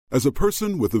As a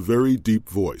person with a very deep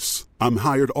voice, I'm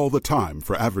hired all the time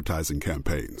for advertising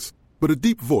campaigns. But a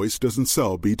deep voice doesn't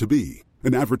sell B2B,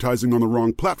 and advertising on the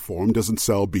wrong platform doesn't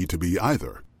sell B2B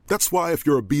either. That's why if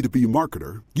you're a B2B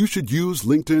marketer, you should use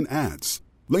LinkedIn ads.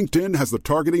 LinkedIn has the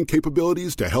targeting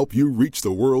capabilities to help you reach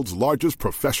the world's largest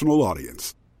professional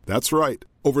audience. That's right,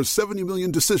 over 70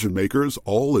 million decision makers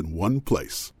all in one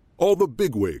place. All the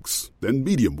big wigs, then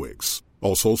medium wigs,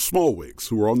 also small wigs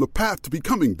who are on the path to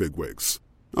becoming big wigs.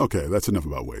 Okay, that's enough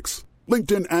about wigs.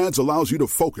 LinkedIn ads allows you to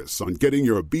focus on getting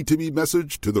your B2B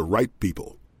message to the right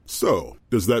people. So,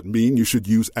 does that mean you should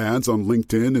use ads on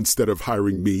LinkedIn instead of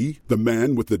hiring me, the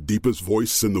man with the deepest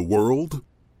voice in the world?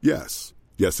 Yes.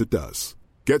 Yes, it does.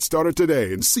 Get started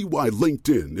today and see why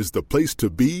LinkedIn is the place to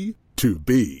be to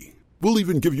be. We'll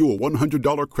even give you a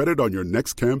 $100 credit on your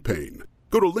next campaign.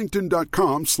 Go to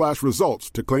linkedin.com/results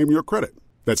to claim your credit.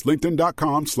 That's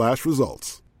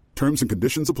linkedin.com/results. Terms and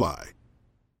conditions apply.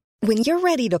 When you're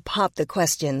ready to pop the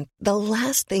question, the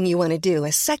last thing you want to do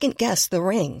is second-guess the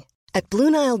ring. At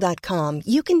BlueNile.com,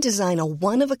 you can design a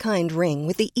one-of-a-kind ring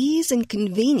with the ease and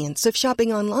convenience of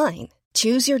shopping online.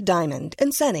 Choose your diamond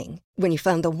and setting. When you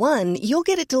find the one, you'll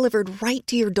get it delivered right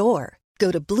to your door. Go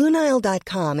to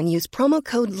BlueNile.com and use promo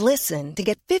code LISTEN to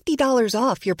get $50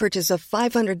 off your purchase of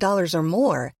 $500 or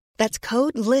more. That's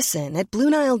code LISTEN at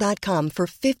BlueNile.com for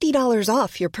 $50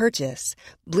 off your purchase.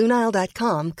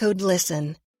 BlueNile.com, code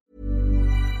LISTEN.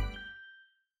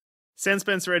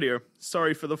 Sandspence Radio.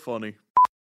 Sorry for the phony.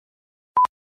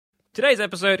 Today's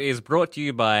episode is brought to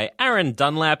you by Aaron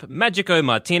Dunlap, Magico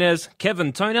Martinez,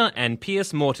 Kevin Toner, and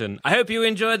Pierce Morton. I hope you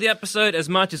enjoyed the episode as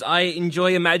much as I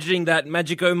enjoy imagining that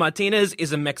Magico Martinez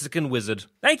is a Mexican wizard.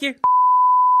 Thank you.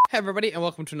 Hey everybody, and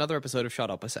welcome to another episode of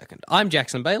Shut Up a Second. I'm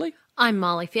Jackson Bailey. I'm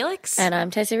Molly Felix. And I'm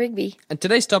Tessa Rigby. And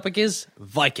today's topic is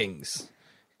Vikings.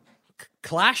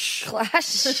 Clash,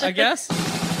 I guess.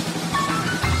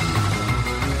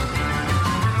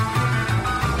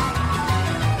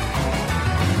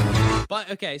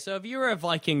 But, okay, so if you were a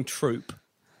Viking troop,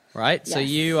 right? Yes. So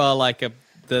you are like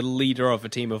the leader of a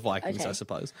team of Vikings, okay. I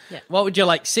suppose. Yeah. What would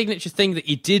your signature thing that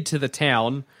you did to the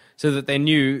town so that they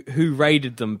knew who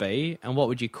raided them be? And what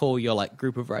would you call your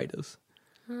group of raiders?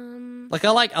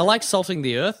 I like salting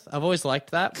the earth. I've always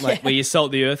liked that. Where you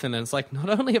salt the earth and then it's not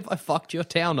only have I fucked your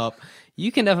town up,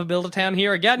 you can never build a town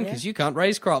here again because you can't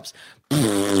raise crops.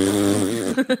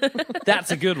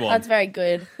 That's a good one. That's very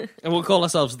good. And we'll call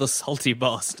ourselves the Salty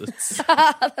Bastards.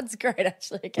 That's great,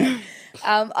 actually. Okay.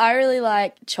 I really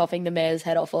like chopping the mayor's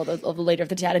head off or the leader of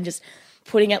the town and just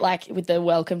putting it with the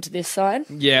welcome to this sign.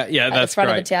 Yeah, that's at the front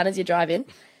great. of the town as you drive in.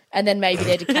 And then maybe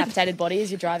their decapitated body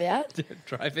as you drive out.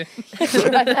 Drive in.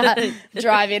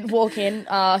 Drive in, walk in,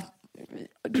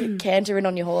 canter in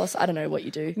on your horse. I don't know what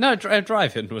you do. No,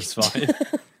 drive in was fine.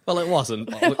 Well, it wasn't.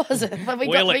 It wasn't, but we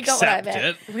got what I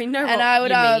meant. We know and what I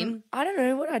would, you mean. I don't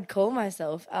know what I'd call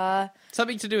myself.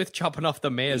 Something to do with chopping off the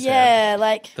mayor's head.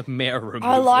 Yeah, the mayor removers.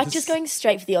 I like just going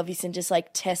straight for the obvious and just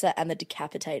Tessa and the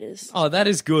Decapitators. Oh, that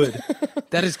is good.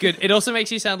 That is good. It also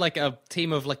makes you sound like a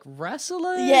team of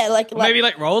wrestlers. Yeah, maybe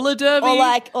roller derby,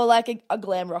 or a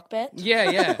glam rock band.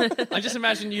 Yeah. I just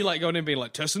imagine you going in and being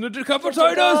Tessa and the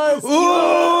Decapitators,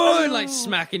 ooh, and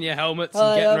smacking your helmets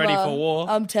and getting ready for war.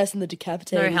 I'm Tessa and the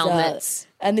Decapitators. No helmets.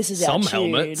 And this is some our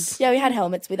tune. helmets. Yeah, we had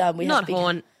helmets with We not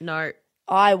horn. No.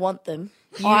 I want them.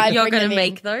 You're going to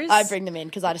make those? I bring them in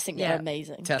because I just think they're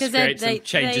amazing. Tess creates them,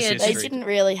 changes history. They didn't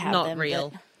really have not them.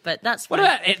 real, but that's fine. What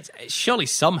about it? Surely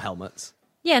some helmets.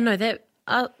 Yeah, no, there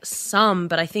are some,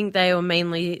 but I think they were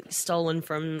mainly stolen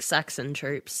from Saxon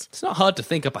troops. It's not hard to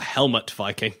think up a helmet,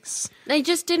 Vikings. They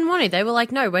just didn't want to. They were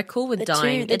like, no, we're cool with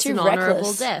dying. It's an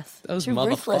honourable death. Those too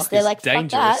ruthless. motherfuckers They're like,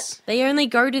 dangerous. fuck that. They only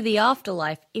go to the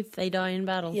afterlife if they die in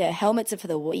battle. Yeah, helmets are for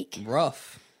the weak.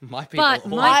 Rough. My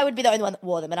people. I would be the only one that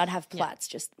wore them, and I'd have plaits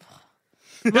just...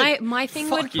 My thing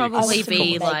would probably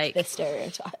be the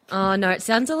stereotype. Oh no, it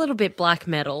sounds a little bit black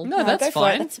metal. No, that's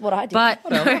fine. That's what I do. But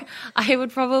no, I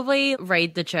would probably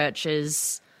raid the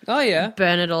churches. Oh yeah,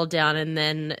 burn it all down, and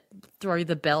then throw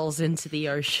the bells into the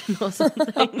ocean or something.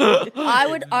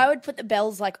 I would put the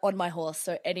bells on my horse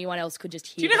so anyone else could just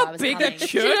hear. Do you know how big a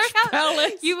church bell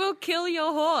is? You will kill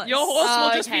your horse. Your horse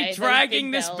will just be dragging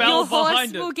this bell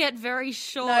behind it. Your horse will get very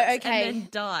short and then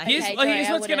die. Here's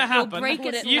what's going to happen. Break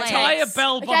it you tie a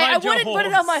bell behind your horse. I wouldn't put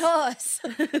it on my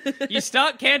horse. You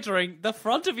start cantering. The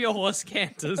front of your horse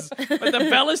canters, but the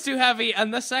bell is too heavy,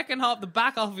 and the second half, the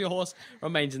back half of your horse,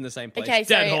 remains in the same place. Okay,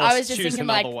 Dead sorry. horse, I was just thinking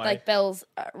like bells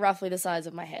roughly the size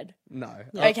of my head. No.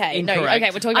 Okay, incorrect.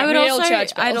 Okay, we're talking about real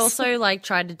church bells. I'd also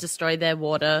try to destroy their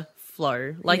water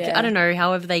flow. Like, Yeah. I don't know,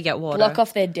 however they get water. Block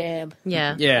off their dam.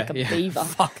 Yeah. Yeah, Like a beaver.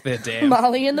 Fuck their damn.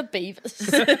 Marley and the Beavers.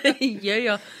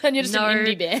 yeah. And you're just No. an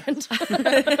indie band.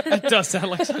 It does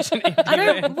sound like such an indie I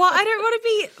don't band. want to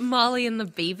be Marley and the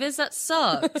Beavers. That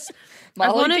sucks. I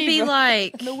Marley want to be Beaver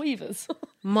like and the Weavers.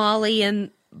 Marley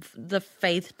and the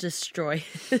Faith Destroyers.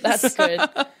 That's good.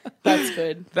 That's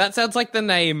good. That sounds like the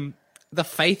name. The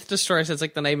Faith Destroyer sounds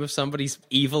like the name of somebody's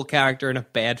evil character in a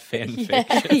bad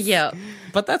fanfic. yeah.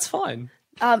 But that's fine.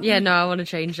 Yeah, no, I want to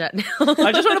change that now.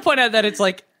 I just want to point out that it's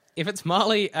like, if it's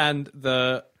Marley and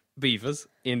the Beavers,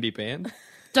 indie band,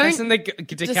 Don't and the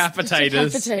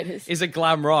Decapitators Decapitators. is a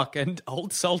glam rock, and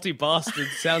Old Salty Bastard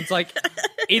sounds like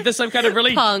either some kind of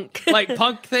really Punk. like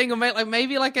punk thing, or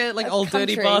maybe like Old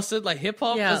Dirty country. Bastard, like hip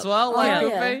hop Yeah. as well. Oh, Like, yeah.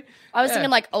 could be. I was Yeah. thinking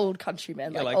like old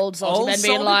countrymen, Yeah, like old salty men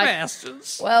being salty like,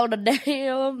 bastards. well, the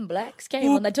damn blacks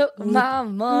came and they took my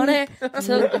money,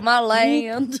 took my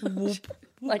land.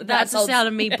 Like That's the old- sound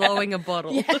of me blowing a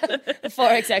bottle. the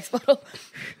 4XX bottle.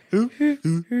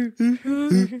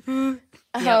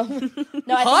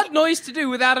 No, I Hard noise to do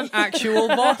without an actual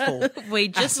bottle. We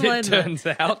just As it learned that. turns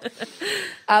out.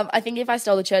 I think if I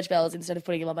stole the church bells instead of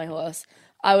putting them on my horse,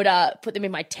 I would put them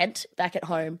in my tent back at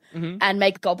home and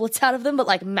make goblets out of them, but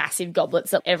like massive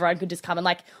goblets that everyone could just come and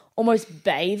like almost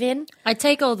bathe in. I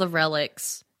take all the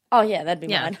relics. Oh yeah, that'd be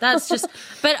Yeah, mine. that's just.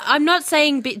 But I'm not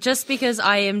saying just because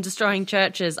I am destroying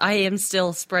churches, I am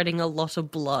still spreading a lot of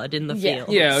blood in the Yeah.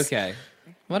 fields. Yeah, okay.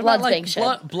 What Blood's about being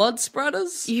like shed. blood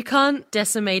spreaders? You can't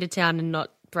decimate a town and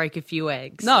not break a few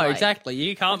eggs. No, like- exactly.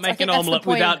 You can't make think an that's the omelette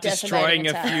point of without destroying decimating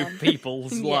a a few town.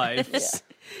 people's lives.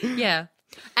 Yeah,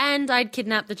 and I'd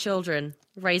kidnap the children,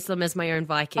 raise them as my own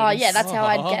Vikings. Oh yeah, that's how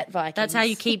I'd get Vikings. That's how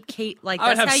you keep like. I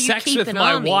would That's have how you sex keep with an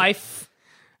my army. wife,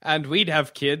 and we'd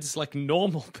have kids like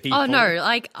normal people. Oh no,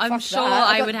 like I'm Fuck sure that.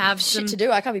 I got would have shit some. to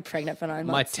do. I can't be pregnant for 9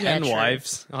 My months. 10 true.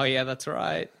 wives. Oh yeah, that's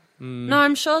right. No,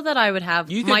 I'm sure that I would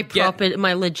have You my could get- proper,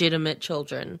 my legitimate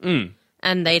children,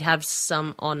 and they'd have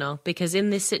some honor because in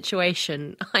this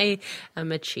situation, I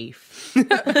am a chief.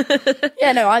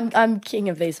 Yeah, no, I'm king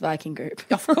of this Viking group.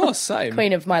 Of course, same.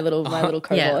 Queen of my little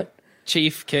cohort.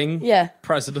 Chief, king, Yeah.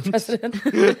 president, President,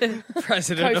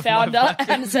 president of my co-founder, Viking-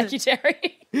 and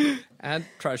secretary. and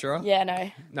treasurer. Yeah,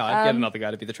 no. No, I'd get another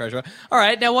guy to be the treasurer. All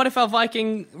right, now what if our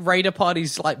Viking raider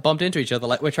parties like bumped into each other,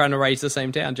 like we're trying to raise the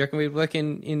same town? Do you reckon we'd work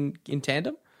in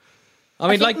tandem? I I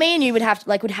mean, think like, me and you would have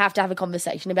to have a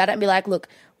conversation about it and be like, look,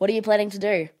 what are you planning to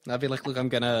do? I'd be like, look, I'm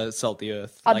gonna salt the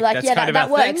earth. I'd be like, that's yeah, kind that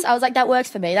of our works. thing. I was like, that works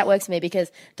for me. That works for me because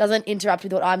it doesn't interrupt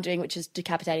with what I'm doing, which is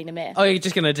decapitating the mayor. Oh, you're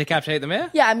just gonna decapitate the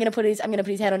mayor? Yeah, I'm gonna put his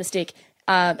head on a stick,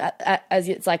 as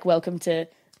it's like welcome to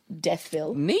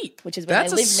Deathville. Neat. Which is where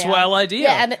That's they a live now. swell idea.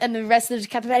 Yeah, and the rest of the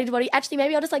decapitated body. Actually,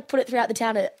 maybe I'll just like put it throughout the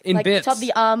town, In like bits. chop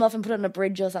the arm off and put it on a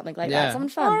bridge or something like that. Something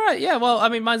fun. All right, yeah. Well, I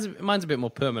mean, mine's a bit more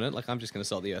permanent. Like, I'm just gonna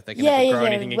salt the earth. They can Yeah, never grow yeah,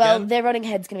 anything yeah. Well, again. their rotting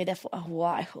head's gonna be there for a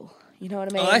while. You know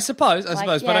what I mean? I suppose. But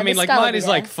yeah, I mean, the like, skull will mine be is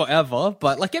there. like forever.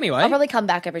 But like, anyway. I'll probably come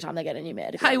back every time they get a new mayor.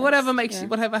 to be Hey, honest.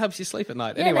 whatever helps you sleep at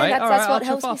night. Yeah, anyway, no, that's, all right, that's what I'll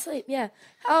helps chop me off. sleep. Yeah.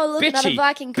 Oh, look, another Bitchy.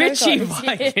 Viking cohort. Bitchy is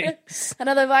here. Vikings.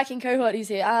 Another Viking cohort is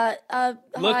here.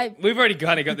 Look, Hi. we've already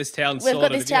kind of got this town We've sorted.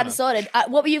 got this if you town want. sorted.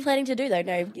 What were you planning to do, though?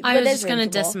 No, I but was there's just going to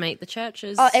room for more. decimate the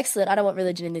churches. Oh, excellent. I don't want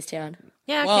religion in this town.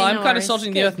 yeah. Well, okay, I'm no kind of worries.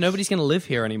 salting the earth. Nobody's going to live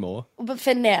here anymore. But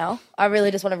for now, I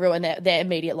really just want to ruin their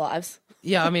immediate lives.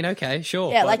 Yeah, I mean, okay,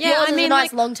 sure. Yeah, but- like Yeah, yours I is mean, a nice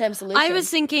like, long-term solution. I was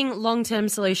thinking long-term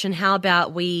solution. How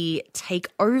about we take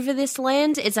over this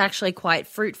land? It's actually quite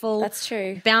fruitful. That's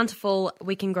true. Bountiful.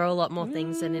 We can grow a lot more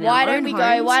things than in Why our don't own we go?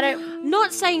 homes. Why don't?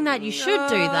 Not saying that you should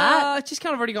do that. I just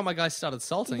kind of already got my guys started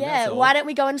salting. Yeah. that's all. Why don't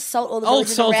we go and salt all the Old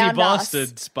villages salty around us?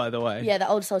 bastards, by the way. Yeah, the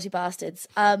old salty bastards.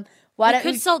 Why We don't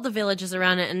could we salt the villages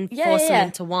around it and yeah, force yeah, them yeah.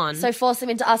 into one. So force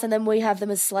them into us, and then we have them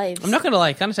as slaves. I'm not going to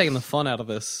lie, kind of taking the fun out of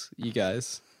this, you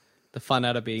guys. The fun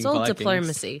out of being it's all Vikings.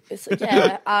 diplomacy.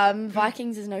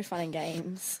 Vikings is no fun in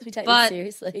games. We take But- them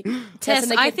seriously. Tess, Yes,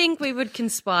 and I they could- think we would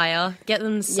conspire, get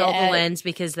them to salt Yeah. the lands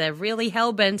because they're really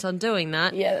hell bent on doing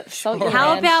that. Yeah, salt your How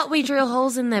land. about we drill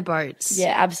holes in their boats?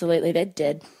 Yeah, absolutely. They're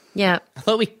dead. Yeah. I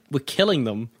thought we were killing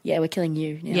them. Yeah, we're killing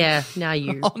you. Now. Yeah. Now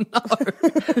you.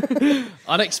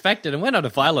 Unexpected. And we're not a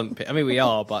violent... I mean, we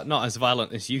are, but not as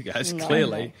violent as you guys, No,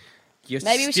 clearly. no. You're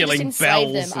Maybe we should just stealing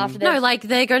enslave bells. them after No, they've- like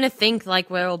they're going to think like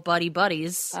we're all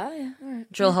buddies. Oh, yeah, all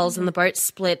right. Drill holes in the boat,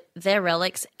 split their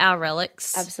relics, our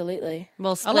relics. Absolutely.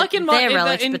 We'll split like in my- their in the-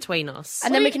 relics in- between us.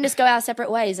 And then we can just go our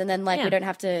separate ways, and then Yeah. we don't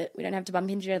have to bump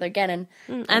into each other again.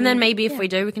 And then maybe if we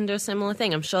do, we can do a similar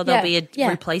thing. I'm sure there'll Yeah, be a yeah.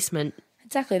 replacement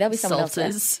Exactly, there'll be someone else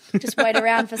salters. there. Just wait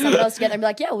around for someone else to get there and be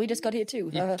like, yeah, we just got here too.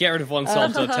 Get rid of one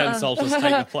salter, 10 salters take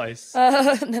the place.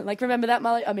 And then, like, remember that,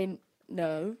 Molly? I mean,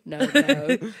 No. No, we just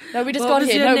What got was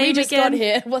here. your No, we name just again? got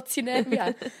here. What's your name?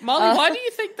 Yeah. Molly, why do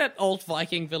you think that old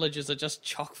Viking villages are just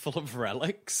chock full of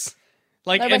relics?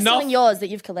 Like No, we're enough. selling yours that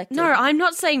you've collected. No, I'm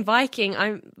not saying Viking.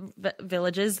 I'm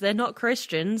villagers. They're not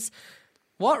Christians.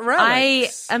 What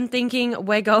relics? I am thinking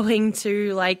we're going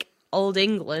to like old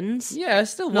England. Yeah,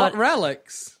 still Not- what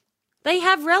relics? They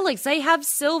have relics. They have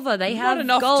silver. They Not have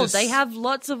enough gold. to They have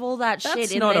lots of all that That's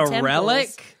shit in not their a temples.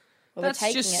 relic. Well, we're That's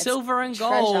taking just it. silver and Treasure.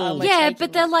 gold. We're Yeah, taking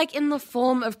but they're it. like in the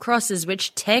form of crosses,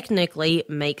 which technically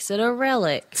makes it a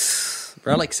relic.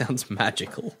 Relic sounds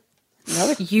magical.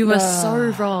 No, You are so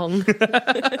wrong.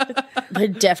 we're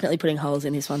definitely putting holes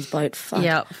in this one's boat. Fuck.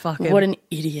 Yeah, fucking. What an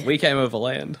idiot. We came over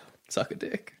land. Suck a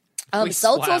dick. we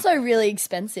Salt's swam. also really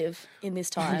expensive in this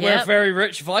time. Yeah. We're very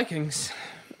rich Vikings.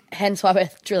 Hence why we're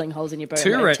drilling holes in your boat.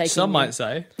 Too We're rich, taking some you might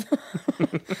say.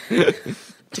 to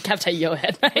decapitate your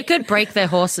head, We mate. could break their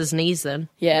horses' knees then.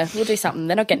 Yeah, we'll do something.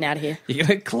 They're not getting out of here. You're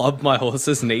going to club my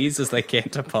horse's knees as they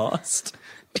canter past.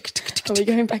 Are we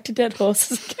going back to dead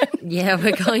horses again? Yeah,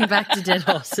 we're going back to dead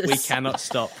horses. We cannot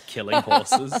stop killing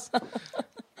horses.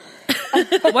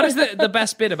 What is the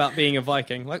best bit about being a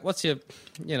Viking? Like, what's your,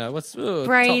 what's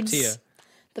Braids. top tier?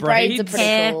 The braids are Braids? pretty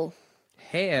Hair. cool.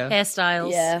 Hair.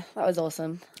 Hairstyles. Yeah, that was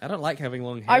awesome. I don't like having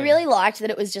long hair. I really liked that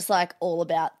it was just like all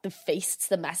about the feasts,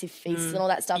 the massive feasts and all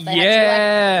that stuff. They had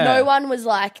Yeah. to, like, no one was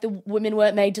like, the women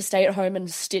weren't made to stay at home and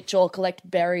stitch or collect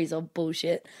berries or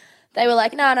bullshit. They were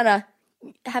like, no,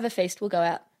 have a feast, we'll go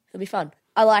out. It'll be fun.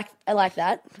 I like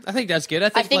that. I think that's good. I I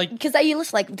think, think because they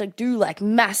used to like do like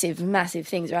massive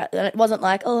things, right? And it wasn't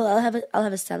like, oh, I'll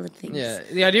have a salad thing. yeah,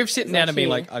 the idea of sitting down and being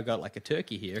here. like, I got like a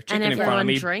turkey here, chicken in front of everyone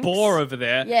me, drinks. boar over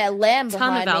there, Yeah, lamb Ton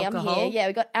of behind me. I'm alcohol. here. Yeah,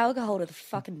 we got alcohol to the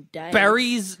fucking day.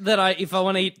 berries that if I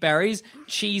want to eat berries,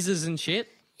 cheeses and shit.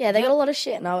 Yeah, they got a lot of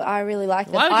shit, and I really like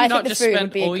them. Why would you I not think the just food spend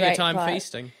would be a all your great time part.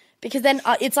 feasting? Because then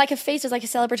it's like a feast, it's like a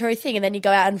celebratory thing, and then you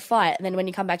go out and fight, and then when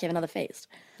you come back, you have another feast.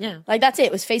 Yeah. Like that's it.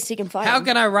 It was feasting and fighting. How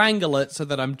can I wrangle it so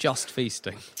that I'm just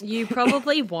feasting? You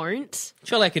probably won't.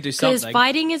 Surely I could do Because something.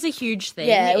 fighting is a huge thing.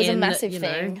 Yeah, it was a in, massive you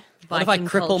know, thing. What if I Viking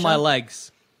cripple my culture.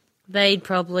 legs? They'd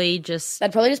probably just.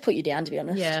 They'd probably just put you down, to be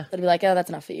honest. Yeah. They'd be like, oh, that's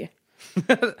enough for you.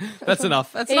 That's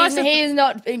enough. That's nice. He's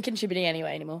not been contributing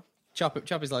anyway anymore. Chop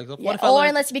his legs off. Yeah. What if I Or learned...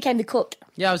 unless you became the cook.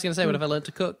 Yeah, I was going to say, what if I learned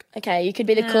to cook? Okay, you could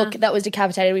be the Yeah. cook that was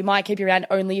decapitated. We might keep you around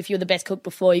only if you were the best cook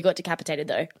before you got decapitated,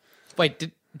 though. Wait,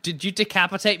 did you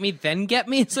decapitate me then get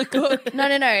me as a cook? No.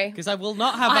 Because I will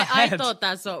not have a I head. thought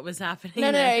that's what was happening.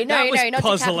 No, there. That was not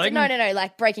puzzling. decapitating. No,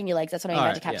 like breaking your legs. That's what I mean by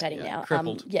Alright, yeah, decapitating yeah. now.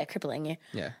 Crippled. Yeah, crippling you.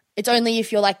 Yeah. It's only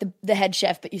if you're like the head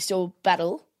chef, but you still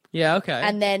battle. Yeah, okay.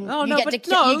 And then oh, you no, get but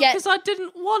to- no, you get- because I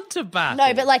didn't want to battle.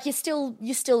 No, but like you're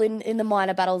still in the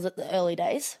minor battles at the early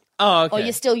days. Oh, okay. Or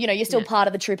you're still part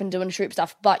of the troop and doing troop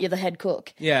stuff, but you're the head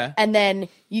cook. Yeah. And then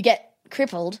you get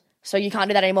crippled, so you can't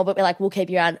do that anymore, but we're like, we'll keep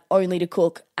you around only to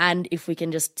cook and if we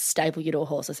can just staple you to a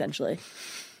horse, essentially.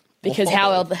 Because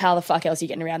how the fuck else are you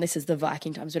getting around? This is the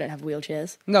Viking times. We don't have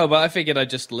wheelchairs. No, but I figured I'd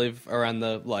just live around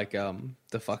the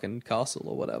fucking castle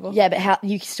or whatever. Yeah, but how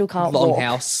you still can't walk.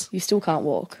 Longhouse, You still can't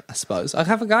walk. I suppose. I'd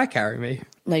have a guy carry me.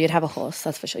 No, you'd have a horse,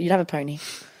 that's for sure. You'd have a pony.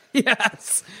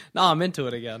 Yes. No, I'm into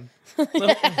it again.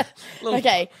 Little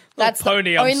Okay, that's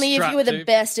pony I'm only if you were strapped the to.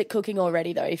 best at cooking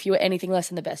already, though. If you were anything less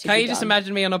than the best, you'd Can't be you just done.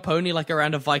 imagine me on a pony, like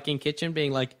around a Viking kitchen,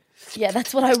 being like, Yeah,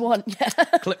 that's what I want. Yeah.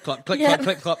 clip, clop, clip, Yeah. clop,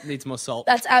 clip, clop, needs more salt.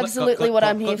 That's Clip, clop, absolutely clip, what clop,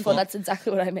 I'm here clip, for. clop. That's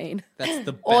exactly what I mean. That's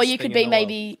the best Or you thing could be in the world.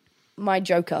 maybe my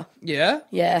Joker. Yeah?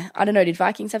 Yeah, I don't know. Did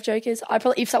Vikings have Jokers? I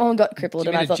probably if someone got crippled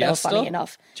You and mean I a thought they were jester? funny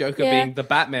enough. Joker Yeah. being the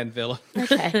Batman villain.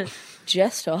 Okay,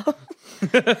 jester.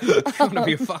 I'm gonna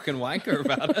be a fucking wanker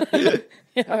about it.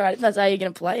 All right, if that's how you're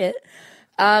gonna play it.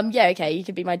 Yeah, okay. You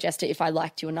could be my jester if I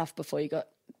liked you enough before you got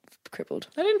crippled.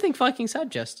 I didn't think Vikings had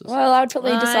jesters. Well, I would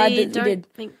probably decide I that we don't did.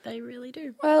 think they really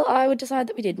do. Well, I would decide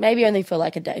that we did. Maybe only for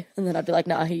like a day, and then I'd be like,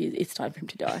 "Nah, it's time for him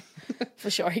to die, for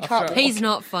sure. He can't. Walk. He's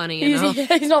not funny enough.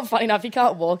 He's not funny enough. He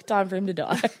can't walk. Time for him to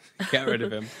die." Get rid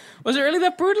of him. Was it really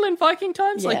that brutal in Viking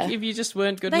times? Yeah. Like, if you just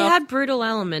weren't good They enough? had brutal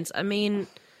elements. I mean,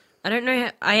 I don't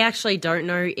know. I actually don't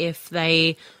know if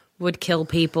they would kill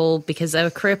people because they were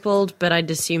crippled, but I'd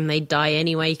assume they'd die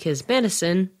anyway because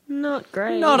medicine, not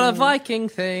great. Not a Viking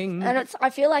thing. And I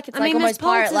feel like it's I like mean, there's almost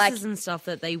pirate like. poultices and stuff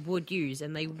that they would use,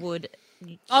 and they would.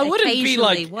 I wouldn't be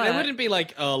like, occasionally it work. wouldn't be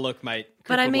like, oh, look, mate,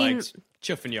 But I crippled mean- legs,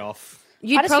 chuffing you off.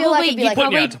 You'd I just feel like probably, it'd be like-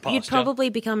 Put you out to you'd pasture. probably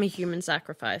become a human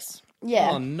sacrifice. Yeah.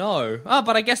 Oh, no. Oh,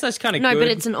 but I guess that's kind of No, good. but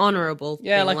it's an honourable.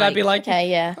 Yeah, thing, like, I'd be like, Okay.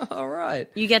 Yeah. all right.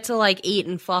 you get to like eat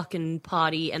and fuck and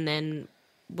party, and then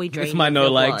we drain With my you of no your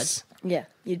legs. Yeah.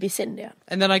 You'd be sitting down.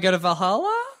 And then I go to Valhalla?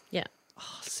 blood. Yeah.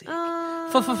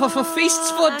 sick. For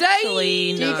feasts for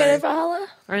actually, days. Do you no. go to Valhalla?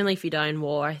 Only if you die in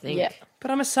war, I think. Yeah. But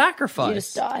I'm a sacrifice. You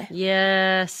just die.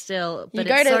 Yeah, still. But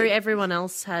go it's so to- everyone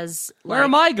else has. Where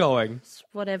am I going?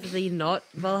 Whatever the not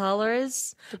Valhalla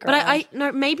is. But I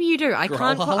no, maybe you do. I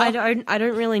can't. Growlhalla? I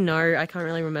don't really know. I can't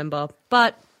really remember.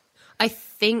 But I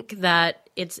think that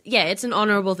it's an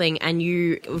honorable thing, and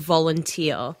you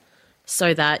volunteer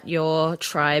so that your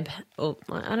tribe, or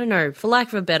I don't know, for lack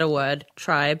of a better word,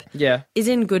 tribe, Yeah. is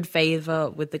in good favor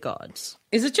with the gods.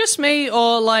 Is it just me,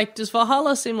 or like does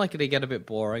Valhalla seem like it'd get a bit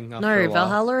boring? After a No, while?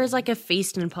 Valhalla is like a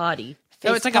feast and party.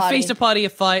 No, it's like a feast, a party, a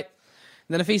fight,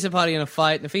 and then a feast, a party, and a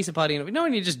fight, and a feast, a party, and you know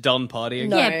when you're just done partying.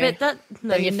 No. Yeah, but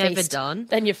Then you're you never feast. done.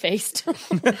 Then you feast.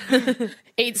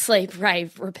 Eat, sleep,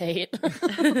 rave, repeat.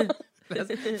 That's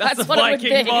a what it would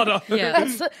Viking be. motto. Yeah.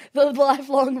 That's the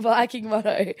lifelong Viking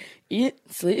motto. Eat,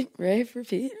 sleep, rave,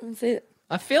 repeat. That's it.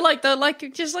 I feel like though,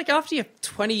 like just like after your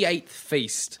 28th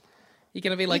feast, you're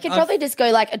gonna be like, You could probably just go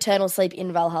like eternal sleep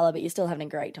in Valhalla, but you're still having a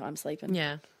great time sleeping.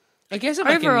 Yeah. I guess if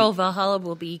Overall, Valhalla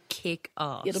will be kick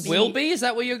ass. It'll be- will be. Is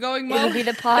that where you're going, Mom? It'll be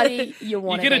the party you You're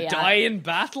want to gonna be die at. in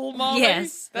battle, Mom?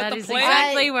 Yes, that the is plan?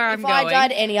 exactly where I'm if I going.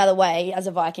 died any other way as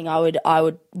a Viking, I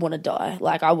would want to die.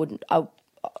 Like I wouldn't.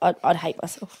 I'd hate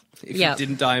myself. If Yeah. you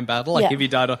didn't die in battle, like Yeah. if you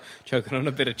died choking on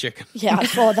a bit of chicken. Yeah, I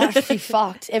thought that would be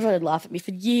fucked. Everyone would laugh at me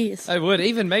for years. I would.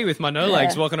 Even me with my no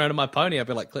legs walking around on my pony, I'd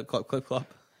be like, clip, clop, clip, clop.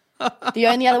 The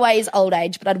only other way is old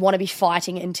age, but I'd want to be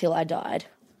fighting until I died.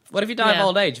 What if you die Yeah. of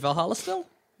old age? Valhalla still?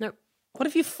 Nope. What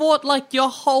if you fought like your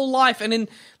whole life and in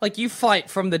like you fight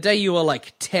from the day you were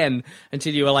like 10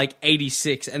 until you were like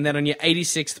 86 and then on your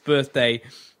 86th birthday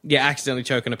you accidentally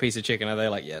choke on a piece of chicken and they're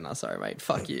like, yeah, no, sorry, mate,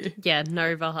 fuck you. Yeah,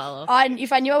 no Valhalla.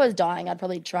 If I knew I was dying, I'd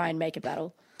probably try and make a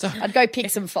battle. I'd go pick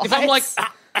some fights. If I'm like,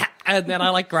 and then I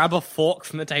like grab a fork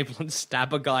from the table and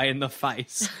stab a guy in the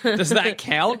face, does that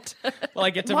count? Will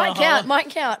I get to Valhalla? might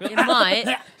count. It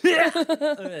might.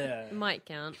 It might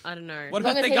count. I don't know. What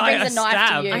long about as the he guy brings I a knife to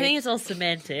stabbed? you. I think it's all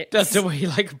semantics. Do we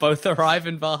like both arrive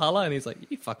in Valhalla? And he's like,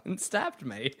 you fucking stabbed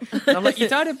me. And I'm like, you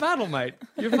died in battle, mate.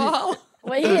 You're Valhalla.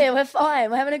 We're here. We're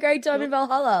fine. We're having a great time in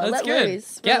Valhalla. That's Let good.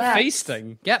 loose. Get Relax.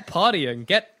 feasting. Get partying.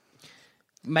 Get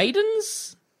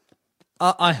maidens.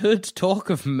 I heard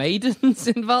talk of maidens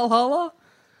in Valhalla.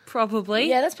 Probably.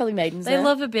 Yeah, that's probably maidens. They there.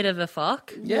 love a bit of a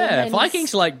fuck. Yeah, maidens.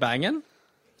 Vikings like banging.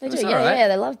 They do. That's Yeah, all right. yeah.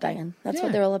 They love banging. That's Yeah.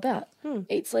 what they're all about.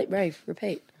 Eat, sleep, rave,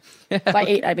 repeat. By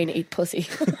eat, I mean eat pussy.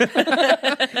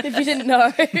 If you didn't know.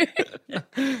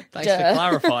 Thanks for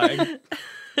clarifying.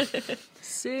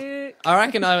 Sick. I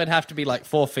reckon I would have to be like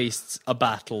 4 feasts, a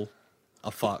battle, a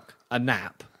fuck, a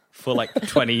nap for like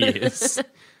 20 years.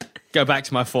 Go back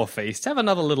to my 4 feasts, have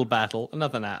another little battle,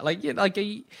 another nap. Like, yeah, like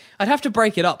I'd have to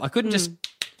break it up. I couldn't just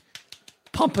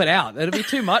pump it out. It'd be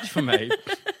too much for me.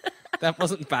 That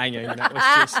wasn't banging. That was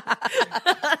just.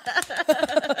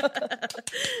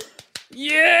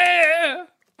 Yeah.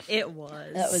 It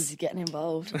was. That was getting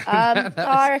involved.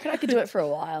 I reckon I could do it for a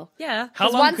while. Yeah. How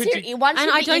long Once could you're, you? once And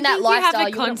you're I don't in that think you have lifestyle, a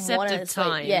you wouldn't concept want of to sleep.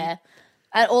 time. Yeah.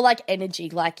 Or like energy.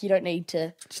 Like you don't need to.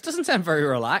 It just doesn't sound very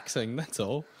relaxing. That's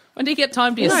all. When do you get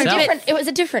time to No, yourself? it was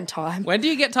a different time. When do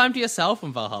you get time to yourself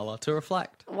in Valhalla to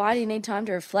reflect? Why do you need time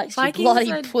to reflect, you Vikings bloody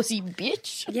are- pussy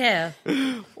bitch? Yeah.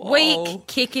 Whoa. Weak.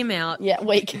 Kick him out. Yeah,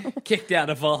 weak. Kicked out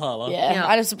of Valhalla. Yeah. Yeah.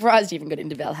 I'm surprised you even got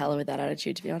into Valhalla with that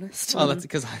attitude, to be honest. Oh, that's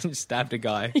because I just stabbed a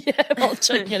guy. Yeah, while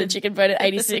choking on a chicken bone at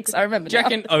 86. I remember Do you now.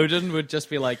 reckon Odin would just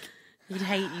be like, He'd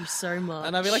hate you so much.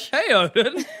 and I'd be like, hey,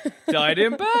 Odin, died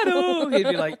in battle. He'd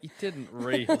be like, you didn't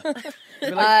really. I'd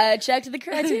be like, I checked the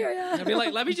criteria. I'd be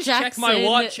like, let me just check my Jackson.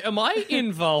 watch. Am I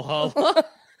in Valhalla?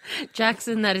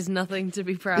 Jackson, that is nothing to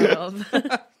be proud of.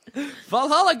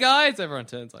 Valhalla, guys. Everyone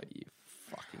turns like, you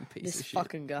fucking piece This of shit.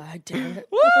 fucking guy, damn it.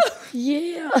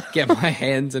 Yeah. Get my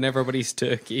hands in everybody's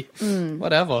turkey.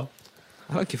 Whatever.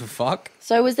 I don't give a fuck.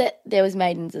 So there was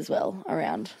maidens as well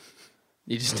around.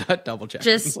 You just don't double check.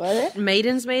 Just Were there?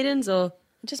 maidens or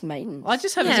Just maidens. I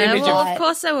just have this yeah. image Well, of of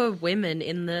course there were women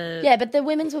in the Yeah, but the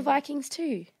women's were Vikings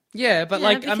too. yeah, but Yeah,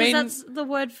 like I because mean, that's the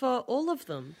word for all of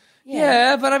them.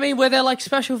 yeah, but I mean, were there like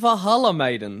special Valhalla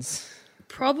maidens?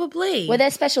 Probably. Were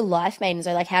there special life maidens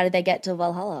or like how did they get to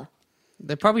Valhalla?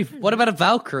 They're probably. What about a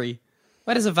Valkyrie?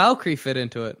 Where does a Valkyrie fit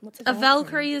into it? a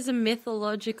Valkyrie is a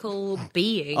mythological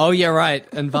being. Oh, yeah, right.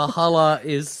 And Valhalla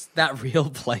is that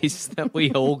real place that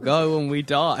we all go when we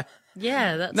die.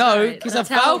 Yeah, that's No, right. because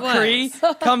That's a how it Valkyrie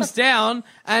works. comes down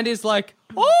and is like,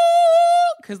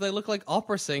 oh, because they look like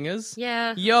opera singers.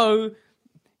 Yeah. Yo,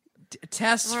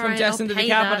 Tess All from right, Jess and the I'll pay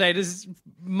that. Decapitators,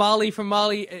 Marley from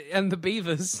Marley and the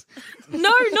Beavers,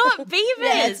 No, not beavers.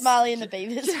 Yeah, it's Marley and the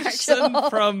Beavers. for Jackson sure.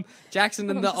 from Jackson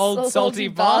and the Old Salty Salty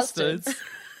Bastards.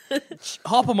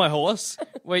 hop on my horse.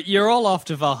 You're all off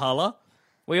to Valhalla.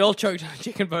 We all choked on a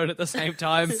chicken bone at the same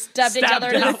time. Stabbed each other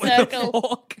in a out with circle.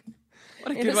 fork.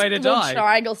 What a In good a way to little die.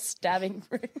 triangle stabbing.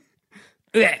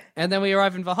 And then we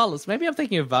arrive in Valhalla. So maybe I'm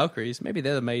thinking of Valkyries. Maybe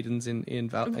they're the maidens in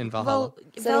Valhalla. Well,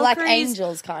 So they're like Valkyries-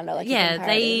 angels, kind of like a Yeah,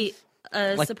 they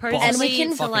comparative. Like supposedly boss And we can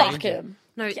to, fuck like, fuck him.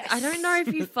 No, I don't know if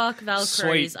you fuck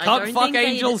Valkyries. Sweet. I Can't don't fuck think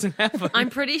angels in heaven. I'm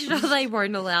pretty sure they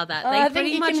won't allow that. I They think pretty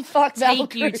you much can fuck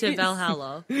take you to Valkyries.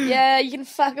 Valhalla. Yeah, you can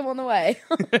fuck him on the way.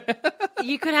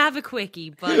 You could have a quickie,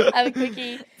 but Have a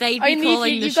quickie. they'd be Only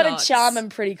calling if the you've got to shots. charm him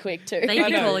pretty quick too. They'd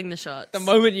be know. calling the shots. The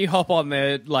moment you hop on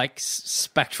their like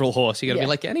spectral horse, you're gonna Yeah. be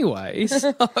like, anyways,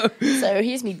 So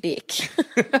here's me dick.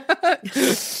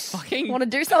 fucking Want to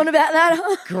do something about that?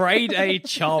 Huh? grade A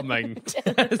charming.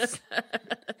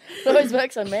 It always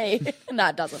works on me. No,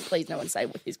 it doesn't. Please, no one say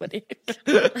here's my dick.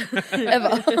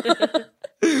 Ever.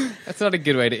 That's not a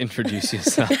good way to introduce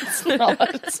yourself.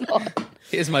 It's not.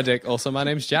 Here's my dick. Also, my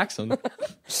name's Jackson.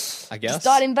 I guess. Just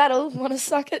died in battle. Want to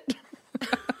suck it?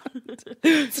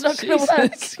 It's not going to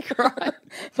work. Jesus Christ.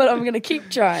 But I'm going to keep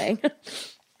trying.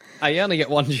 You only get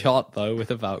one shot though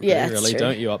with a Valkyrie, Yeah, it's really, true.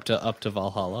 don't you? Up to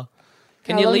Valhalla.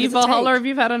 Can How you long leave does it Valhalla take? if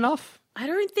you've had enough? I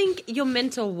don't think you're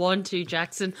meant to want to,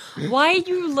 Jackson. Why are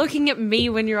you looking at me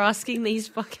when you're asking these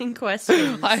fucking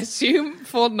questions? I assume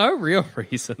for no real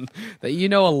reason that you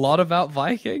know a lot about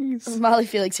Vikings. Marley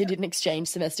Felix, who did an exchange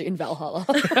semester in Valhalla.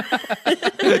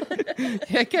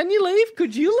 Yeah, can you leave?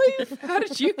 Could you leave? How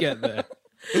did you get there?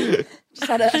 Just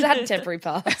had a temporary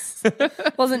pass.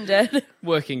 Wasn't dead.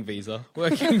 Working visa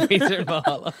in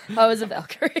Valhalla. I was a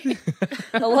Valkyrie.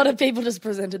 A lot of people just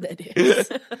presented their dicks.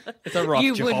 It's a rough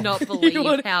You job. would not believe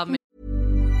how many.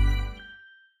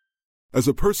 As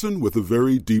a person with a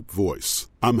very deep voice,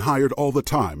 I'm hired all the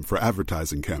time for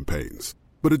advertising campaigns.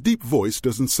 But a deep voice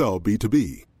doesn't sell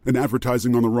B2B, and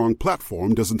advertising on the wrong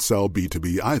platform doesn't sell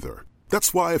B2B either.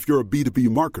 That's why if you're a B2B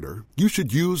marketer, you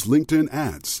should use LinkedIn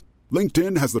ads.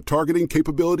 LinkedIn has the targeting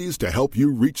capabilities to help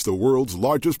you reach the world's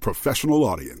largest professional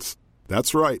audience.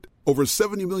 That's right, over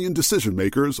 70 million decision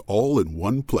makers all in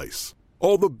one place.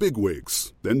 All the big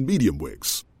wigs, then medium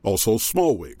wigs, also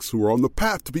small wigs who are on the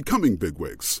path to becoming big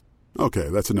wigs. Okay,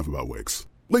 that's enough about wigs.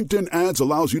 LinkedIn ads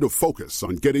allows you to focus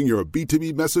on getting your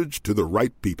B2B message to the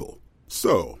right people.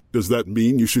 So, does that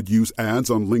mean you should use ads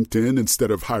on LinkedIn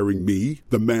instead of hiring me,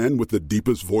 the man with the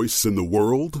deepest voice in the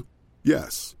world?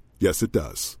 Yes. Yes, it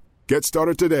does. Get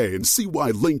started today and see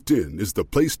why LinkedIn is the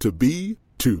place to be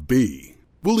to be.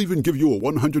 We'll even give you a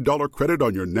 $100 credit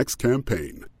on your next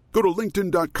campaign. Go to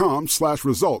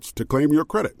linkedin.com/results to claim your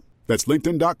credit. That's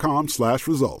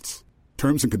linkedin.com/results.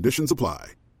 Terms and conditions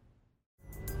apply.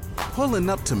 Pulling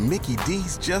up to Mickey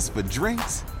D's just for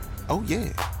drinks? Oh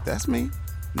yeah, that's me.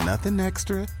 Nothing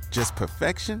extra, just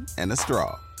perfection and a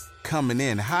straw. Coming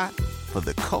in hot for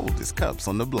the coldest cups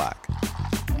on the block.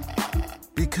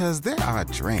 Because there are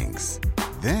drinks.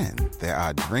 Then there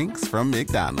are drinks from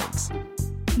McDonald's.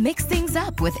 Mix things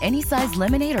up with any size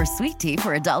lemonade or sweet tea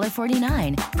for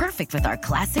 $1.49. Perfect with our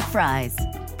classic fries.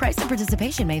 Price and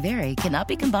participation may vary. Cannot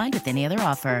be combined with any other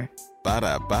offer.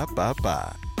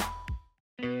 Ba-da-ba-ba-ba.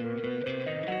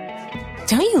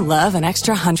 Don't you love an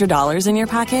extra $100 in your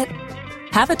pocket?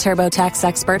 Have a TurboTax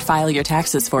expert file your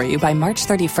taxes for you by March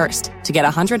 31st to get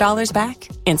 $100 back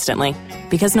instantly.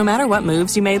 Because no matter what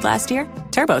moves you made last year,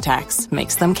 TurboTax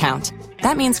makes them count.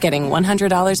 That means getting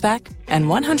 $100 back and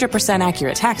 100%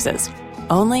 accurate taxes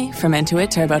only from Intuit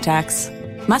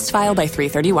TurboTax. Must file by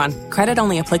 3/31. Credit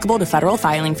only applicable to federal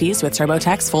filing fees with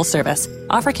TurboTax full service.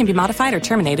 Offer can be modified or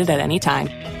terminated at any time.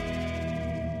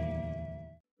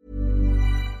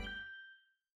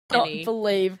 Not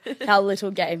believe how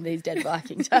little game these dead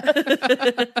Vikings have.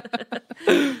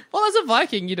 Well, as a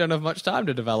Viking, you don't have much time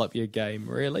to develop your game,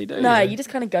 really, do you? No, you just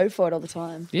kind of go for it all the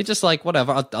time. You're just like,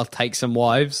 whatever, I'll take some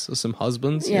wives or some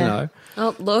husbands, Yeah. you know.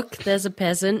 Oh, look, there's a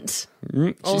peasant. She's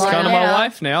my kind of my hair.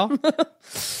 wife now.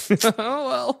 Oh,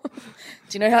 well.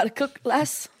 Do you know how to cook,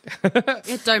 lass?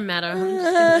 It don't matter. I'm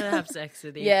just gonna have sex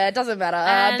with you. Yeah, it doesn't matter.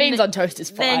 And Beans on toast is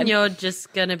fine. Then you're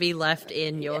just gonna be left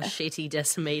in your shitty,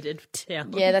 decimated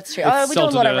town. Yeah, that's true. Oh, we do a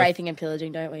salted lot of earth. raping and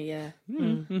pillaging, don't we? Yeah.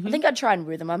 I think I'd try and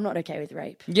rule them. I'm not okay with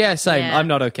rape. Yeah, same. Yeah. I'm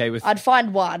not okay with... I'd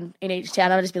find one in each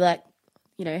town. I'd just be like,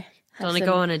 you know. Want to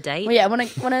go on a date? Well, yeah, want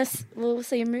to we'll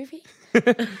see a movie? Go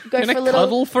for Gonna a little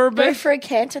cuddle for a Go bit? for a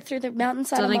canter through the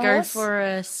mountainside. Want to on go horse? for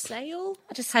a sail?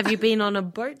 Just Have you been on a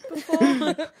boat before?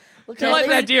 Look I at like all the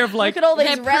these- idea of like, Look at all these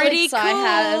They're pretty relics I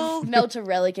have. cool. Melt a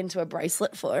relic into a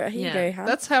bracelet for her. Here Yeah. you go, huh?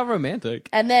 that's how romantic.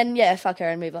 And then, yeah, fuck her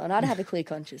and move on. I'd have a clear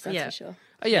conscience, that's Yeah. for sure.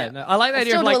 Oh, yeah, no, I like the I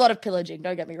idea still of do like. a lot of pillaging.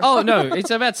 Don't get me wrong. Oh no, it's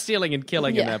about stealing and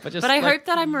killing in Yeah. there, but just. But I like, hope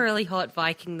that I'm a really hot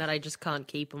Viking that I just can't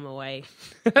keep them away.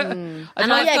 And I've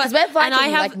yeah, got- because we're Viking and I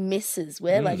have- like misses.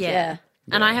 We're like Yeah.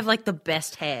 And I have like the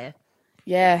best hair.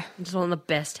 yeah, I just want the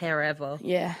best hair ever.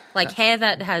 yeah, Like hair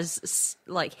that has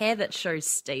like hair that shows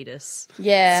status.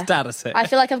 yeah. Status hair. I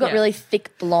feel like I've got Yeah. really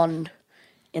thick blonde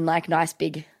in like nice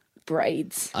big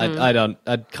braids. I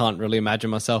can't really imagine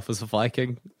myself as a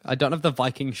Viking. I don't have the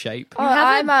Viking shape. Oh, You have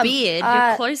I'm, a beard.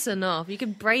 You're close enough. You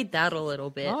could braid that a little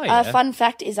bit. Oh, yeah. Fun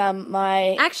fact is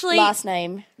my Actually, last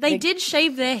name. They did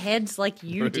shave their heads like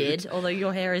you did, although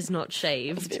your hair is not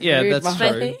shaved. Yeah, rude, that's Mum.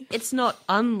 true. It's not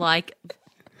unlike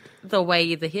the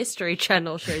way the History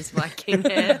Channel shows Viking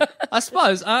hair. I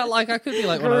suppose. I could be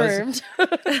like one of those.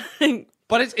 groomed.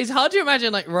 But it's hard to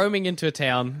imagine like roaming into a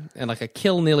town and like I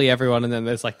kill nearly everyone, and then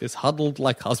there's like this huddled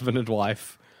like husband and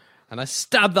wife, and I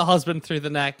stab the husband through the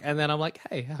neck, and then I'm like,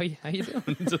 hey, how you doing?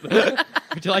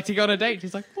 Would you like to go on a date?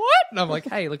 He's like, what? And I'm like,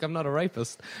 hey, look, I'm not a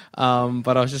rapist.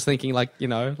 But I was just thinking, like, you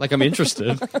know, like I'm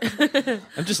interested.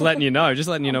 I'm just letting you know,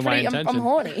 my intention. I'm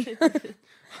horny.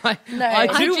 I I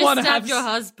do I just want to stabbed have your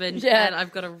husband, Yeah. and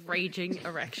I've got a raging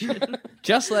erection.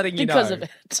 just letting you Because know. of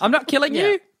it. I'm not killing Yeah.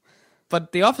 you,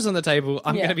 but the offer's on the table.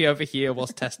 I'm Yeah. going to be over here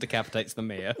whilst Tess decapitates the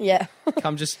mayor. Yeah,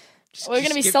 Come just we're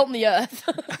gonna be give- salting the earth.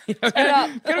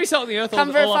 Going to be salt in the earth.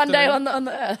 Come for a all fun day afternoon. on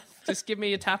the earth. Just give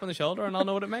me a tap on the shoulder and I'll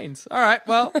know what it means. All right,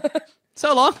 well,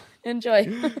 so long. Enjoy.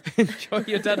 Enjoy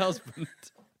your dead husband.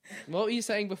 What were you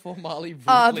saying before Marley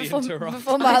rudely Before interrupted?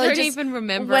 I Marley don't just even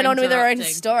remember went on with her own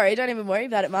interrupting. story. Don't even worry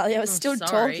about it, Marley. I was still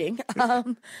sorry.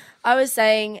 talking. I was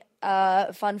saying,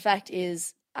 fun fact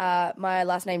is, my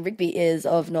last name Rigby is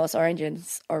of Norse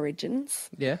origins.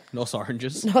 Yeah, Norse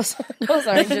oranges. Norse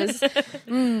oranges.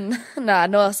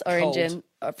 Norse origin.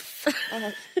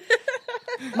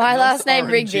 My last name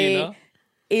Rigby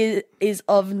Orangina. is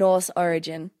of Norse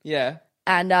origin, Yeah.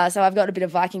 and so I've got a bit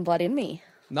of Viking blood in me.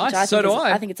 Nice, which so do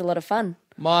I. I think it's a lot of fun.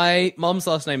 My mum's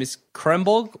last name is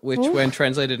Kremborg, which when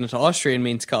translated into Austrian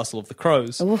means Castle of the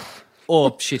Crows.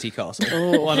 Or Shitty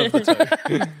Castle. One of the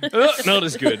two. Not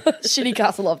as good. Shitty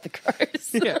Castle of the Crows.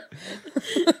 Yeah.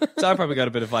 So I probably got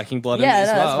a bit of Viking blood in Yeah, me as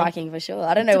no, well. that's Viking for sure.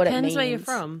 I don't know what it means. Depends where you're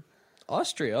from.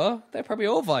 Austria, they're probably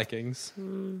all Vikings.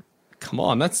 Come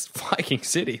on, that's Viking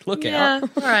City. Look Yeah, out.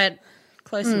 all right.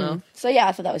 Close enough. So yeah,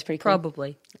 I thought that was pretty cool.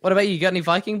 Probably. What about you? Got any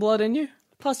Viking blood in you?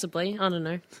 Possibly. I don't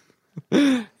know.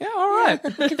 Yeah, all right.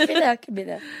 Could be there. Could be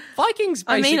there. Vikings.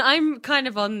 I mean, basic- I'm kind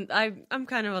of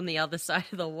on the other side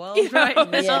of the world right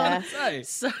now. Yeah. Say.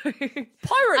 So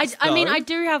Pirates. I mean, though. I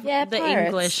do have Yeah, the pirates.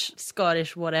 English,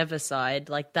 Scottish, whatever side,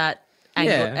 like that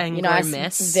Yeah. Anglo Nice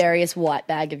mess. various white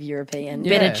bag of European.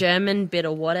 Bit Yeah. of German, bit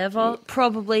of whatever.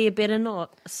 Probably a bit of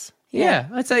Norse. Yeah,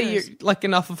 I'd say you're like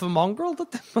enough of a mongrel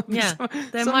that there might be Yeah, some,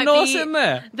 there some might Norse be- in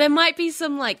there. There might be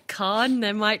some like Khan.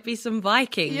 There might be some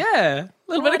Viking. Yeah, a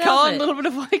little bit What of Khan, a of it? little bit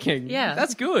of Viking. Yeah.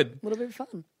 That's good. A little bit of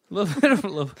fun. A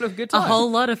little bit of good A time. whole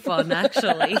lot of fun,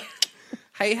 actually.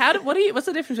 Hey, what's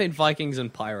the difference between Vikings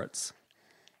and pirates?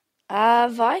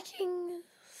 Vikings.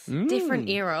 Different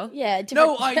era. Yeah. Different.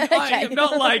 No, I Okay. am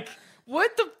not like.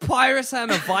 Would the pirates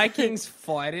and the Vikings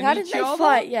fight in How did each they other?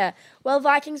 fight? Yeah. Well,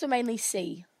 Vikings were mainly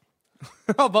sea.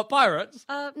 Oh, but pirates.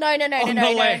 No. On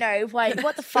the land. Wait,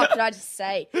 what the fuck did I just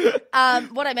say?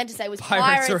 What I meant to say was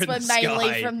Pirates are pirates in were the mainly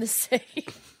sky. from the sea.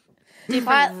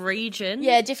 Different region.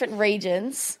 Yeah, different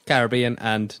regions. Caribbean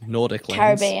and Nordic lands.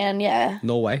 Caribbean, yeah.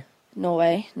 Norway.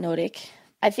 Norway, Nordic.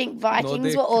 I think Vikings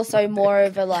Nordic. were also more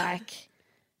of a like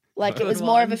it was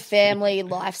more of a family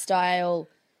lifestyle.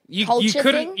 You Culture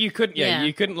couldn't. thing? You couldn't. Yeah.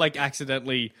 You couldn't like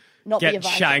accidentally Not be a get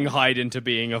Viking. Shanghaied into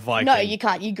being a Viking. No, you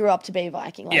can't. You grew up to be a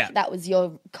Viking. Like Yeah. that was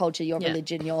your culture, your Yeah.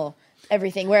 religion, your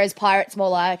everything. Whereas pirates more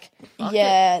like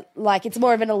like it's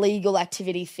more of an illegal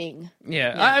activity thing.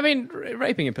 Yeah, I mean,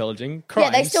 raping and pillaging,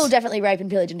 crimes. Yeah, they still definitely rape and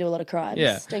pillage and do a lot of crimes.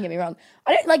 Yeah. Don't get me wrong.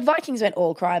 I don't like Vikings weren't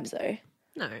all crimes though.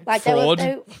 No. Like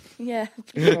Fraud. yeah,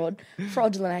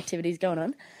 fraudulent activities going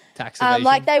on. tax evasion.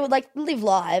 Like they would like live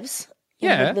lives in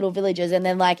Yeah. little villages, and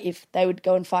then like if they would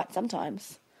go and fight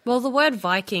sometimes. Well, the word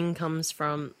Viking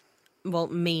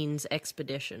means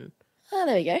expedition. Oh,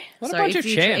 there we go. What a So bunch of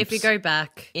champs. if you go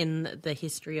back in the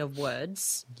history of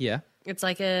words, Yeah. it's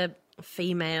like a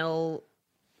female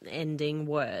ending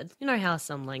word. You know how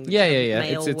some languages Yeah. have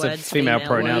male It's a words, female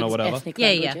pronoun or words. whatever. Ethnic Yeah,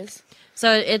 languages.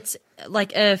 So it's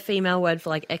like a female word for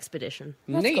like expedition.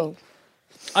 That's Neat. cool.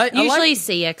 I Usually like-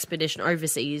 sea expedition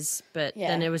overseas, but Yeah.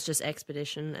 then it was just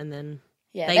expedition, and then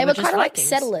Yeah, they they, were were just kind of like Vikings.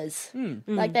 settlers.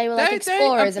 Like they were like They-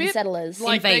 explorers a and bit settlers.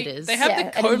 like Invaders. They have Yeah,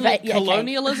 the and yeah, okay.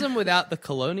 colonialism without the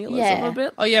colonialism Yeah. a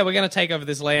bit. Oh yeah, we're going to take over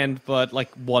this land, but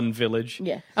like one village.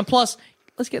 Yeah. And plus,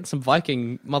 let's get some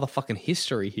Viking motherfucking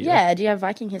history here. Yeah, do you have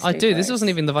Viking history? I do. for This us? wasn't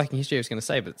even the Viking history I was going to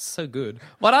say, but it's so good.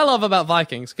 What I love about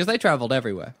Vikings, because they traveled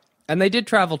everywhere, and they did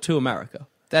travel to America.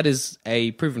 That is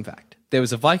a proven fact. There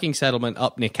was a Viking settlement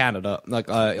up near Canada, like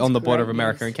on the border of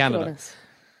America and Canada.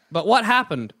 But what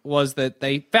happened was that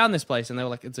they found this place and they were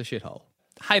like, it's a shithole.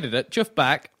 Hated it, chuffed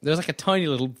back. There was like a tiny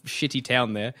little shitty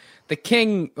town there. The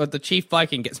king, or the chief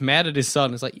Viking, gets mad at his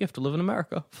son. He's like, you have to live in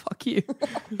America. Fuck you.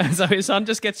 And so his son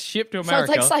just gets shipped to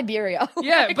America. So it's like Siberia.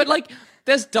 Yeah, but like,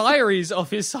 there's diaries of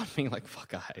his son being like,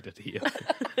 fuck, I hate it here.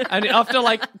 And after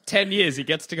like 10 years, he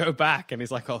gets to go back and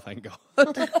he's like, oh, thank God.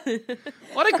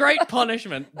 What a great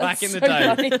punishment back in the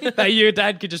day. funny. That your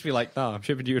dad could just be like, no, I'm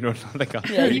shipping you to another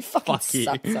country. Yeah, you fucking Fuck you.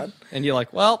 suck, son. And you're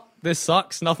like, well, this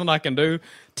sucks. Nothing I can do.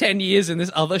 10 years in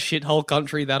this other shithole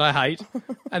country that I hate.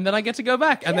 And then I get to go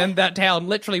back. And then that town,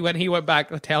 literally when he went back,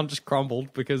 the town just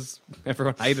crumbled because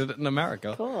everyone hated it in America.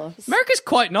 Of course. America's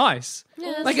quite nice.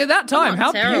 Yeah, Like at that time,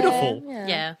 how terrible. beautiful.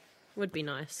 Yeah, would be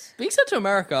nice. Being sent to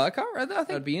America, I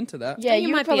think I'd be into that. Yeah, You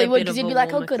you might be probably a would bit because of you'd be a like,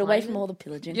 oh, warmer good, away from climate. all the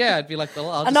pillaging. Yeah, I'd be like, well,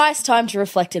 I'll A just nice time to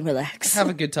reflect and relax. have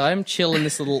a good time, chill in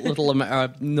this little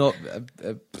not.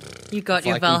 You got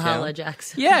your Viking Valhalla, town.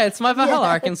 Jackson. Yeah, it's my Valhalla.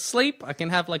 I can sleep. I can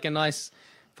have like a nice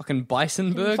fucking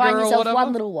bison burger Find or yourself whatever.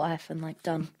 one little wife and like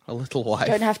done. A little wife.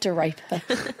 Don't have to rape her.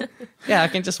 Yeah, I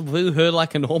can just woo her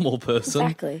like a normal person.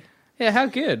 Exactly. Yeah, how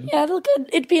good. Yeah, it'll good.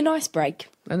 It'd be a nice break.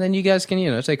 And then you guys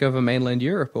can, take over mainland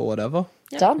Europe or whatever.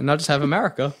 Done. And I'll just have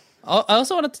America. I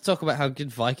also wanted to talk about how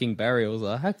good Viking burials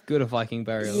are. How good are Viking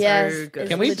burials? Yes. So good. it's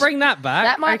Can we legit- bring that back?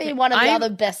 That might be Okay, one of the I other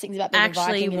best things about being a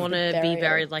Actually Viking. want to be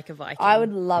buried like a Viking. I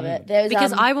would love it. There's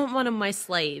because I want one of my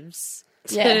slaves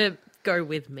to Yeah. go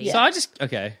with me. So I just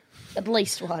okay. at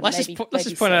least one. Let's maybe, just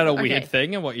maybe point out a seven. weird Okay.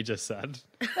 thing in what you just said.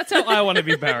 That's how I want to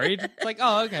be buried. Like,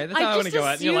 oh, okay, that's how I I want just to go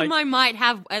out. And you're assume like, I might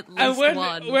have at and least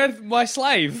one. we're my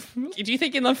slave. Do you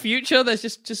think in the future there's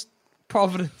just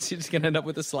Providence you're just gonna end up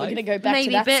with a We're slave? gonna go back Maybe,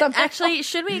 to that but somehow. actually,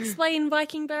 should we explain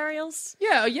Viking burials?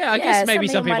 Yeah. I Yeah, guess maybe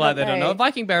some some people people might out there not don't know. know. A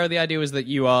Viking burial, the idea was that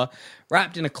you are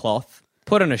wrapped in a cloth,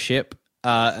 put on a ship,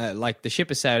 like the ship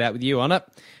is sailed out with you on it,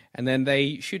 and then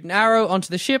they shoot an arrow onto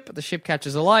the ship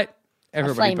catches alight, a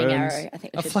everybody flaming burns. arrow. I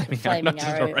think we A should flaming, put a flaming not just a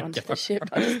arrow regular onto the ship.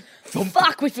 arrow.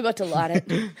 Fuck, we forgot to light it.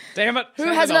 Damn it! Who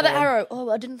send has another one. arrow? Oh,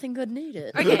 I didn't think I'd need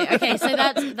it. Okay, so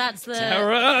that's the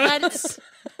Terror.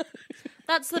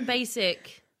 that's the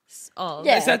basic of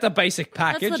Yeah. Is that the basic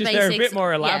That's package? the Is there a basics. bit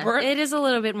more elaborate? Yeah, it is a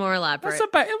little bit more elaborate.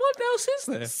 What's what else is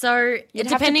there? So You'd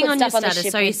have to depending put on your stuff on the status,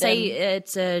 ship so you with say them.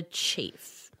 it's a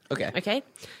chief. Okay. Okay.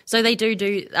 So they do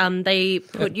they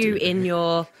put you in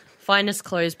your finest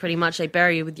clothes pretty much. They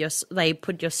bury you with they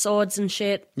put your swords and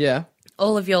shit. Yeah.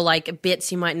 All of your like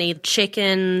bits you might need,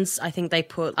 chickens. I think they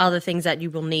put other things that you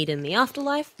will need in the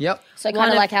afterlife. Yep. So One kind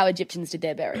of of- like how Egyptians did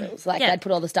their burials. Like Yeah. they'd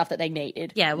put all the stuff that they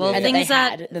needed. Yeah, well, and things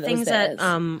that that they had, things was that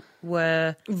theirs.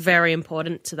 were very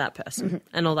important to that person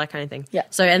and all that kind of thing. Yeah.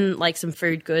 So and like some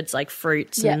food goods like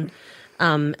fruits Yeah.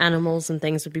 and animals and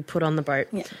things would be put on the boat,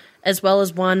 Yeah. as well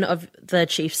as one of the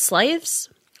chief's slaves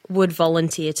would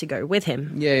volunteer to go with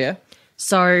him. Yeah.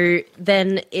 So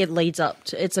then it leads up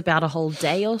to it's about a whole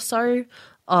day or so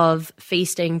of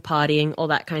feasting, partying, all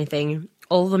that kind of thing.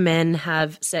 All the men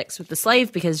have sex with the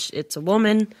slave because it's a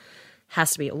woman,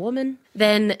 has to be a woman.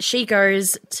 Then she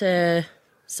goes to,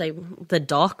 say, the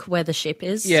dock where the ship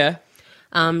is. Yeah.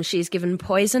 She's given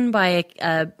poison by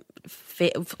a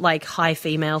high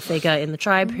female figure in the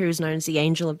tribe who's known as the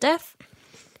Angel of Death.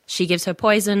 She gives her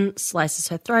poison, slices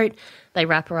her throat. They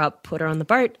wrap her up, put her on the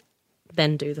boat,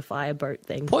 then do the fireboat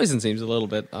thing. Poison seems a little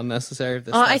bit unnecessary.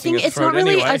 If I think it's not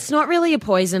really. It's not really a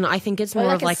poison. I think it's more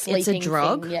like of a like it's a sleeping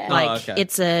drug. thing, yeah. Like Oh, okay.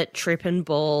 it's a tripping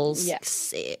balls. Yeah.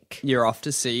 Sick. You're off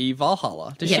to see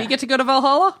Valhalla. Does Yeah. she get to go to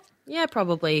Valhalla? Yeah,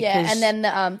 probably. Yeah, 'cause- and then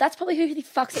that's probably who he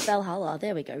fucks at Valhalla.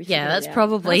 There we go. We yeah, figured that's it out.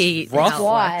 probably rough. how it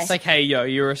Why? works. It's like, hey, yo,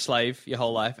 you're a slave your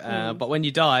whole life, but when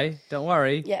you die, don't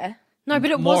worry. Yeah. No,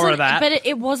 but it More wasn't. of that. But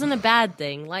it wasn't a bad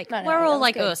thing. Like No, we're that all was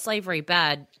like, good. oh, slavery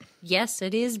bad. Yes,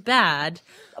 it is bad.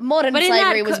 Modern But in that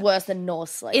slavery was co- worse than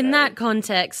Norse slavery. In that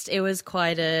context, it was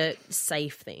quite a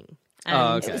safe thing. Oh,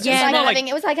 And- okay. It was, Yeah, like not like- having,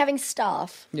 it was like having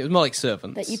staff It was more like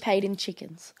servants. that you paid in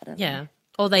chickens. I don't know. yeah.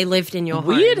 Or they lived in your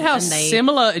Weird home. how and they,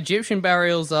 similar Egyptian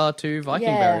burials are to Viking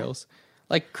Yeah. burials.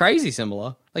 Like crazy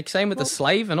similar. Like same with the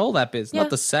slave and all that biz. Yeah. Not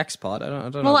the sex part. I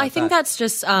don't know. Well, about I think that. that's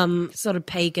just sort of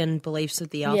pagan beliefs of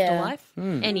the afterlife.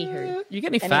 Anywho. You get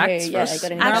any Anywho, facts for yeah, us? I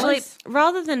got any Actually, Alice?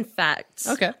 rather than facts,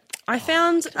 Okay. I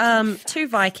found two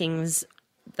Vikings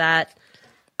that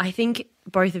I think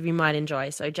both of you might enjoy.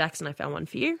 So, Jackson, I found one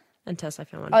for you, and Tess, I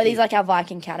found one Oh, for are these you. like our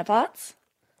Viking counterparts?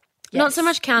 Not so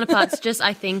much counterparts, just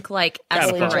I think like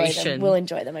aspiration. We'll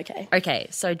enjoy them, okay. Okay,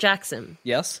 so Jackson.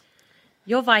 Yes?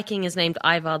 Your Viking is named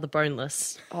Ivar the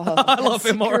Boneless. Oh, I love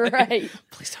him already. great.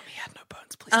 Please tell me he had no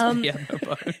bones. Please tell me he had no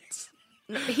bones.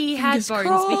 He had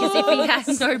bones because if he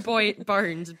had no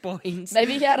bones.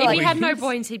 Maybe he had if he had no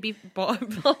bones, he'd be oh,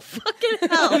 fucking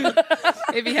hell.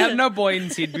 If he had no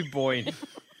bones, he'd be boing.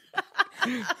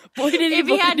 If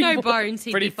he had no bones,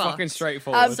 he'd Pretty be fucked. fucking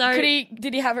straightforward.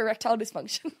 Did he have erectile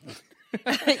dysfunction?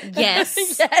 Yes.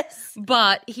 Yes.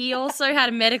 But he also had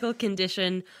a medical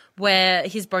condition where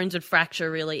his bones would fracture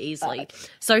really easily.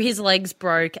 So his legs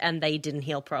broke and they didn't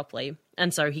heal properly.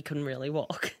 And so he couldn't really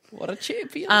walk. What a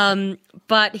champion.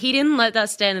 But he didn't let that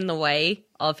stand in the way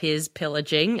of his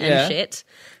pillaging and shit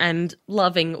and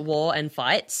loving war and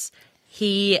fights.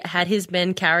 He had his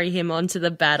men carry him onto the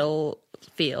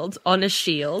battlefield on a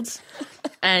shield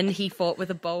and he fought with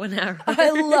a bow and arrow. I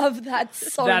love that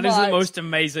so much. That is the most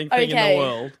amazing thing in the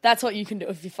world. That's what you can do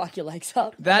if you fuck your legs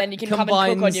up. That then you can come and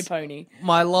cook on your pony.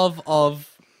 My love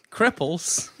of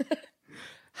cripples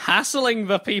hassling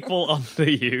the people under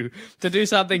you to do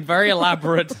something very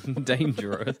elaborate and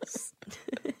dangerous.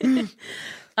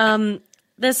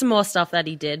 There's some more stuff that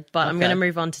he did, but I'm going to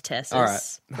move on to Tess's. All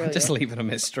right. Just leave it a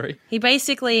mystery. He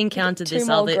basically encountered Two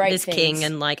more great things. king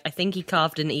and like I think he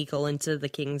carved an eagle into the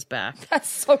king's back. That's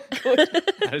so good.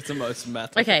 That is the most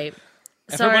metal. Okay.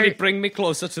 Everybody bring me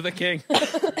closer to the king.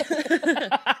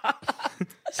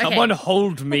 Someone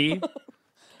hold me.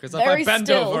 Because if I bend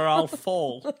over, I'll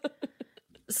fall.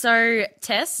 So,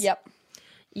 Tess. Yep.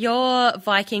 Your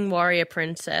Viking warrior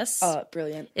princess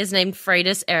brilliant. is named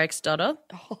Freydis Eriksdotter.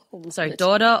 So it.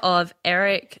 daughter of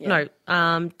Eric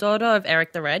daughter of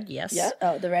Eric the Red, yes.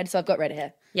 Yeah, the red, so I've got red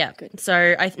hair. Yeah. Good.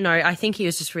 So I think he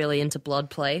was just really into blood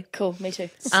play. Cool, me too.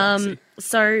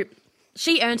 So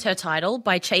she earned her title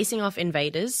by chasing off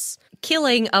invaders,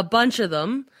 killing a bunch of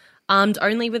them, armed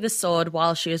only with a sword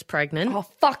while she was pregnant. Oh,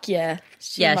 fuck yeah.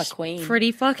 She's my queen.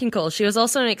 Pretty fucking cool. She was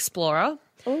also an explorer.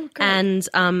 Oh, good.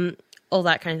 And all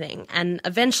that kind of thing. And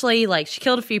eventually, like, she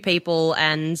killed a few people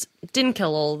and didn't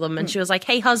kill all of them. And she was like,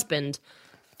 hey, husband,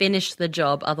 finish the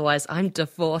job. Otherwise, I'm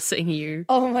divorcing you.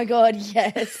 Oh, my God,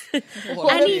 yes. And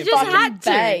he just had to.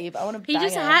 Babe. I want to He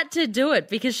just had to do it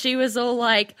because she was all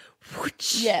like,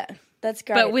 whoosh, yeah, that's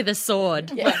great. but with a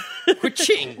sword. Yeah.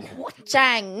 Ching.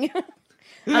 Chang.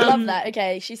 I love that.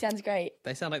 Okay, she sounds great.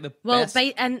 They sound like the Well, best.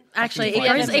 and actually,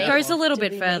 fucking it goes a little Did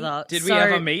bit we further. Did we So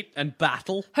ever meet and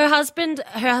battle? Her husband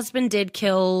did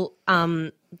kill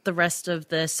the rest of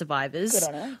the survivors. Good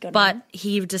on her. Good on but her.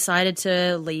 he decided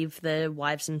to leave the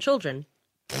wives and children.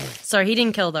 So he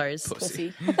didn't kill those.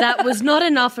 Pussy. That was not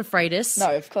enough for Freydis.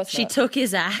 No, of course She not. took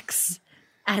his axe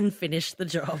and finished the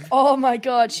job. Oh my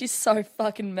God, she's so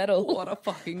fucking metal. What a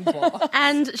fucking boss.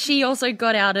 And she also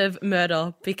got out of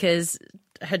murder because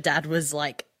her dad was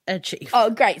like a chief.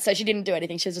 Oh, great. So she didn't do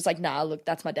anything. She was just like, nah, look,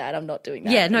 that's my dad. I'm not doing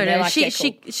that. Yeah, And no. they're like, She yeah,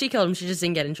 cool. she killed him. She just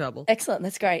didn't get in trouble. Excellent.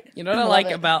 That's great. You know what I Love like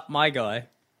it. about my guy?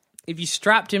 If you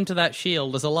strapped him to that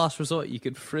shield, as a last resort, you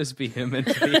could frisbee him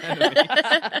into the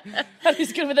enemy.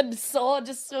 He's good with a sword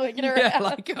just swinging around. Yeah,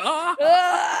 like,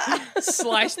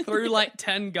 slice through like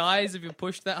 10 guys if you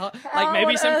push that hard. Like How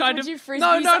maybe on some earth kind would of you frisbee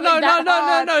no, something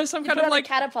that hard? some You kind put of on a like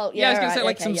catapult. Yeah, I was gonna right, say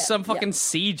like okay, some yeah, fucking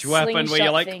siege weapon where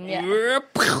you're like,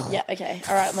 Slingshot thing, yeah, okay.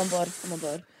 All right, I'm on board.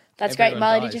 That's Everyone great.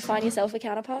 Molly, dies. did you find yourself a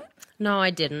counterpart? No, I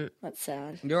didn't. That's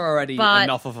sad. you're already But-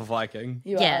 enough of a Viking.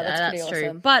 You Yeah, are. That's pretty true.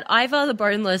 awesome. But Ivar the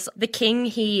Boneless, the king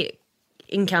he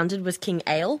encountered was King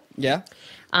Ale. Yeah,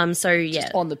 So yeah,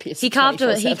 on the piss He carved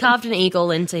 24/7. an eagle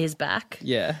into his back.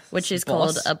 yeah, Which is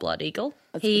boss. called a blood eagle.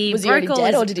 Was he already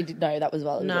dead, or did he know that was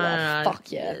well? No, no, no.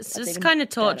 Fuck yeah. It's That's just even kind of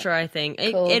better. torture, I think.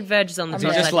 Cool. It verges on the I'm So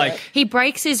not torture. just gonna do like He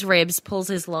breaks his ribs, pulls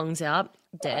his lungs out,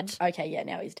 dead. Okay, yeah,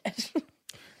 now he's dead.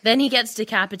 Then he gets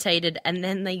decapitated, and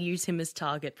then they use him as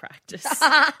target practice.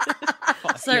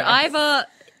 So Ivar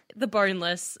the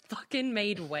Boneless fucking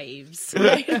made waves.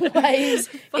 Waves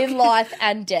in life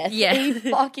and death. Yeah. He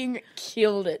fucking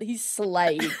killed it. He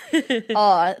slayed.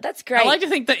 Oh, that's great. I like to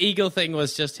think the eagle thing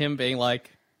was just him being like,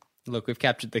 look, we've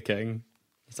captured the king.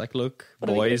 He's like, look, are we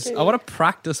gonna boys, do? I want to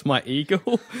practice my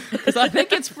eagle because I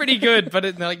think it's pretty good. But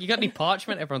they're like, you got any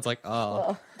parchment? Everyone's like,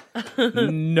 oh,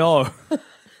 no.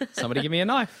 Somebody give me a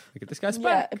knife. Look at this guy's Yeah,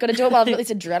 back. I've got to do it while I've got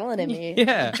this adrenaline in me.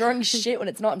 Yeah. I'm drawing shit when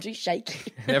it's not. I'm too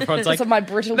shaky. And everyone's like, That's my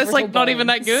brittle that's like not even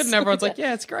that bones. good. And everyone's like,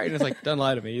 yeah, it's great. And it's like, don't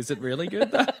lie to me. Is it really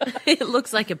good though? It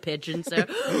looks like a pigeon, so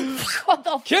What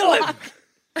the Kill him! fuck?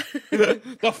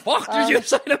 The fuck did you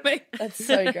say to me? That's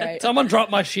so great. Someone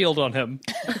drop my shield on him.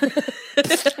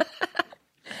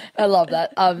 I love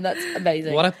that. That's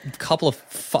amazing. What a couple of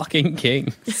fucking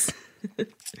kings.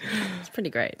 It's pretty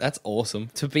great. That's awesome.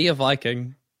 To be a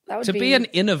Viking. To be an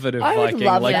innovative I would Viking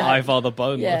love like that. Ivar the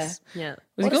Boneless. Yeah.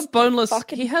 Was What he a got boneless?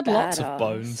 fucking He had lots of badass.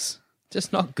 bones.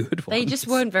 Just not good ones. They just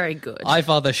weren't very good.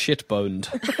 Ivar the shit-boned.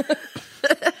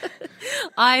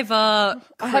 Ivar Ivar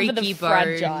the creaky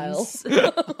fragile. bones.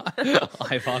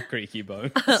 Ivar creaky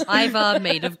bones. Ivar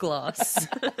made of glass.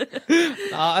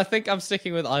 I think I'm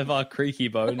sticking with Ivar creaky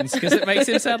bones because it makes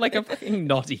him sound like a fucking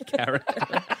naughty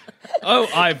character. Oh,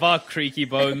 Ivar creaky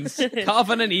bones,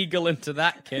 carving an eagle into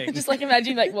that king. Just like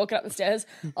imagine like walking up the stairs.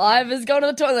 Ivar's going to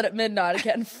the toilet at midnight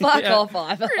again. Fuck Yeah. off,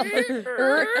 Ivar.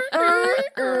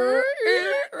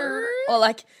 Or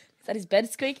like, is that his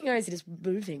bed squeaking or is he just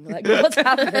moving? Like, what's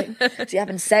happening? Is he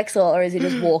having sex or is he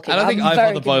just walking? I don't think I'm Ivar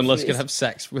very the Boneless can confused. have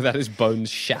sex without his bones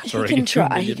shattering. He can into a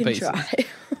try. He million can pieces. try.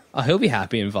 Oh, he'll be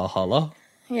happy in Valhalla.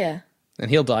 Yeah. And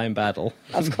he'll die in battle.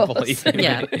 Of course. Believe me.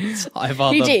 Yeah. It's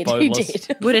Ivar He the did. He Boneless.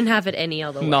 did. Wouldn't have it any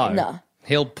other way. No. No.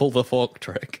 He'll pull the fork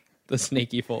trick. The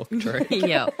sneaky fork trick.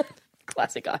 Yeah.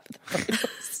 Classic Ivar the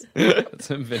Boneless. That's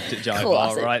some vintage Ivar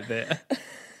Classic. right there.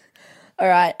 All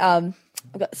right.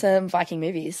 I've got some Viking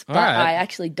movies, but right. I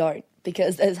actually don't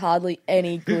because there's hardly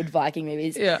any good Viking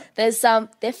movies. Yeah. There's some,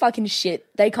 they're fucking shit.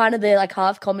 They're like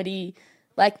half comedy.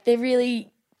 Like they're really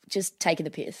just taking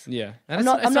the piss. Yeah. I'm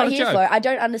not here for it. I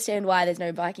don't understand why there's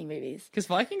no Viking movies. Because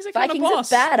Vikings are kind Vikings of are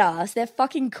boss. badass. They're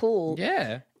fucking cool.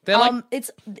 Yeah. They're like,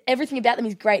 It's everything about them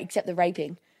is great except the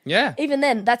raping. yeah. Even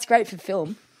then, that's great for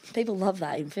film. People love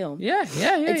that in film. Yeah.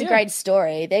 It's a great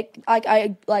story.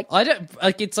 I like. I don't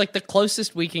like. It's like the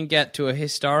closest we can get to a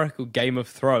historical Game of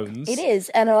Thrones. It is,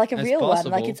 and like a As real one.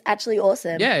 possible. Like it's actually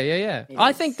awesome. Yeah.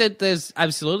 I think that there's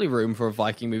absolutely room for a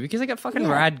Viking movie because they got fucking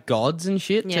rad gods and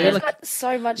shit Yeah. too. There's Like, got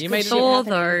so much. You good made shit Thor,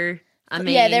 happening. though. I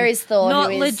mean, Yeah, there is Thor,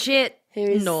 Not who is- legit Who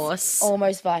is Norse.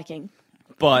 almost Viking.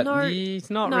 but No, he's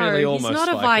not no, really almost he's not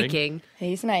a Viking.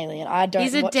 He's an alien. I don't.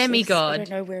 He's a watch this. demigod. I don't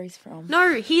know where he's from.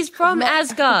 No, he's from Not-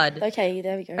 Asgard. Okay,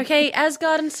 there we go. Okay,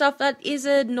 Asgard and stuff, that is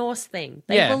a Norse thing.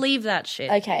 They Yeah. believe that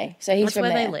shit. Okay, so he's That's from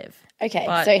where there. they live. Okay,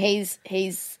 But- so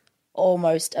he's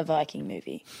almost a Viking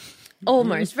movie.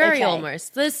 Almost, very Okay.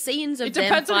 almost. The scenes of It them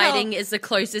depends on how- fighting is the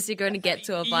closest you're going to get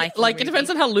to a Viking like movie. it depends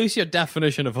on how loose your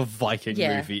definition of a Viking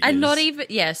yeah. movie is. And not even,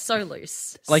 so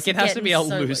loose. like it has to Getting be a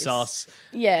so loose ass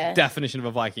Yeah. definition of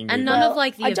a Viking movie. And none of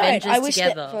like the I don't. Avengers I wish that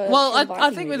together. for- Well, for a I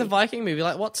Viking think with a movie. Viking movie,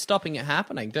 like, what's stopping it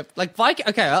happening? Like, Viking.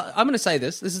 Okay, I'm going to say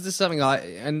this. This is just something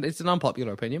and it's an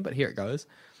unpopular opinion, but here it goes.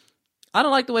 I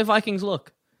don't like the way Vikings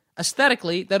look.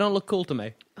 Aesthetically, they don't look cool to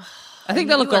me. I think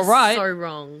they look You are alright, so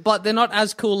wrong. but they're not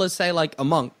as cool as, say, like a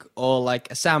monk or like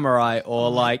a samurai or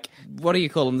like what do you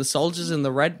call them? The soldiers in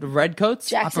the red coats.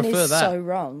 Jackson I prefer is that. so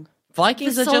wrong.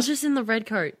 Vikings The are soldiers just in the red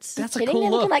coats. that's a Kidding? cool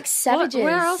They're looking look. like savages.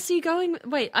 Where else are you going?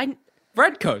 Wait,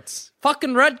 Red coats,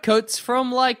 fucking red coats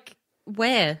from like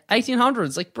where?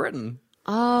 1800s, like Britain.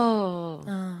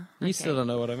 Oh. You still don't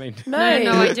know what I mean. No,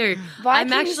 I do. I'm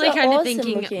Vikings actually are kind of awesome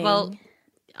thinking, looking. well,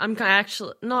 I'm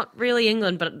actually not really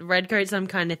England, but redcoats. I'm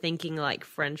kind of thinking like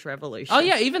French Revolution. Oh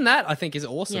yeah, even that I think is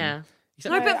awesome. yeah.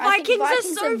 Except- No, but I think Vikings are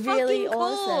Vikings so are really fucking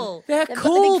awesome. cool. They're They've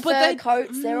cool, got the big but fur they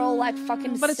coats. They're all like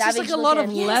fucking but it's savage just like a lot of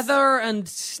looking. leather and And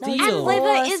steel.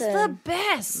 leather is the Awesome.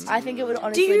 best. I think it would Do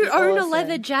honestly you be own a awesome.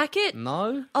 leather jacket?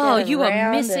 No, Oh, Get you are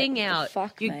around missing it. out.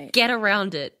 Fuck, you mate. get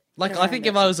around it. like I think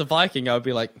if I was a Viking, I would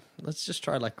be like, let's just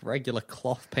try like regular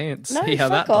cloth pants. No, see how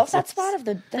fuck that off. does. That's part of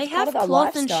the. That's They part have of the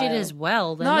cloth and lifestyle. shit as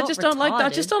well. They're No, I not just don't like that. I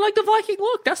retarded. just don't like the Viking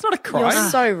look. That's not a You're crime.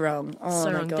 so wrong. Oh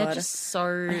So my wrong. god, They're just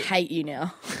so. I hate you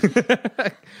now.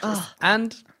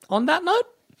 And on that note,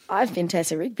 I've been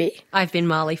Tessa Rigby. I've been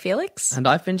Marley Felix. and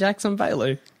I've been Jackson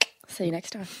Bailey. See you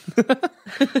next time.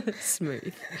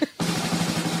 Smooth.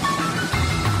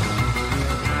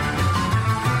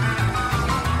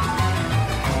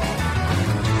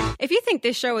 If you think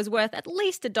this show is worth at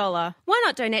least $1, why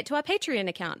not donate to our Patreon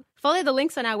account? Follow the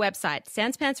links on our website,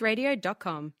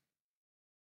 sanspantsradio.com.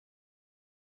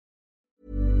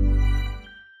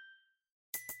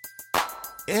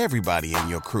 Everybody in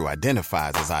your crew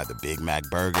identifies as either Big Mac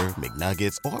Burger,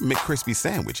 McNuggets, or McCrispy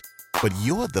Sandwich. But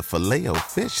you're the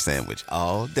Filet-O-Fish Sandwich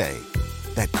all day.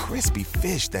 That crispy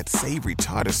fish, that savory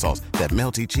tartar sauce, that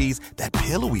melty cheese, that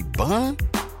pillowy bun.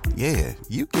 Yeah,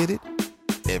 you get it.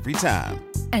 Every time.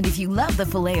 And if you love the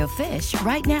Filet-O-Fish,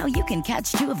 right now you can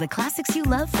catch two of the classics you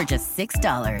love for just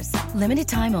 $6. Limited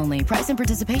time only. Price and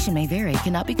participation may vary.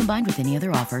 Cannot be combined with any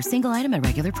other offer. Single item at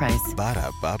regular price.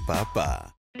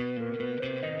 Ba-da-ba-ba-ba.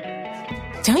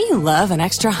 Don't you love an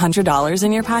extra $100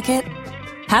 in your pocket?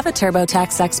 Have a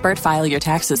TurboTax expert file your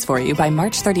taxes for you by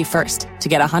March 31st to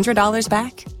get $100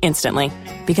 back instantly.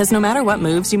 Because no matter what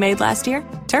moves you made last year,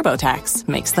 TurboTax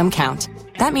makes them count.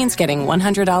 That means getting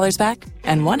 $100 back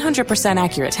and 100%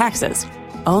 accurate taxes,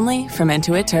 only from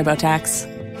Intuit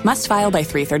TurboTax. Must file by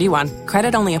 3/31.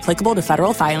 Credit only applicable to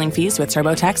federal filing fees with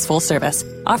TurboTax full service.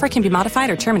 Offer can be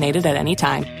modified or terminated at any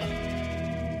time.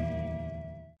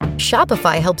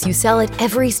 Shopify helps you sell at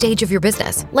every stage of your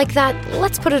business. Like that,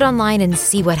 let's put it online and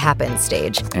see what happens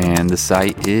stage. And the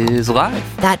site is live.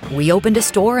 That we opened a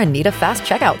store and need a fast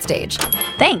checkout stage.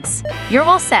 Thanks. You're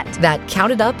all set. That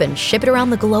count it up and ship it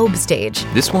around the globe stage.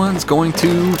 This one's going to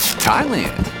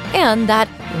Thailand. And that,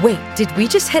 wait, did we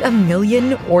just hit 1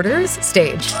 million orders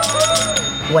stage?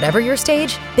 Whatever your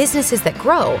stage, businesses that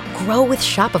grow with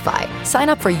Shopify. Sign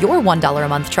up for your $1 a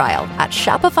month trial at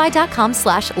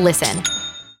shopify.com/listen.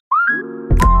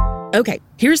 Okay,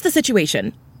 here's the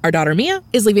situation. Our daughter Mia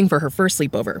is leaving for her first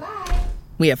sleepover.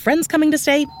 We have friends coming to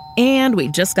stay, and we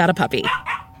just got a puppy.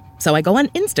 So I go on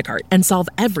Instacart and solve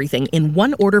everything in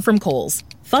one order from Kohl's.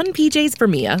 Fun PJs for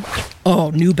Mia,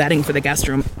 new bedding for the guest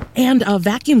room, and a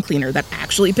vacuum cleaner that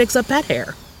actually picks up pet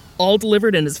hair. All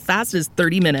delivered in as fast as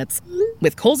 30 minutes.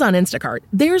 With Kohl's on Instacart,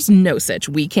 there's no such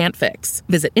we can't fix.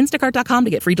 Visit instacart.com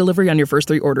to get free delivery on your first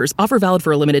 3 orders. Offer valid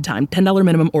for a limited time. $10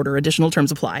 minimum order. Additional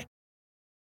terms apply.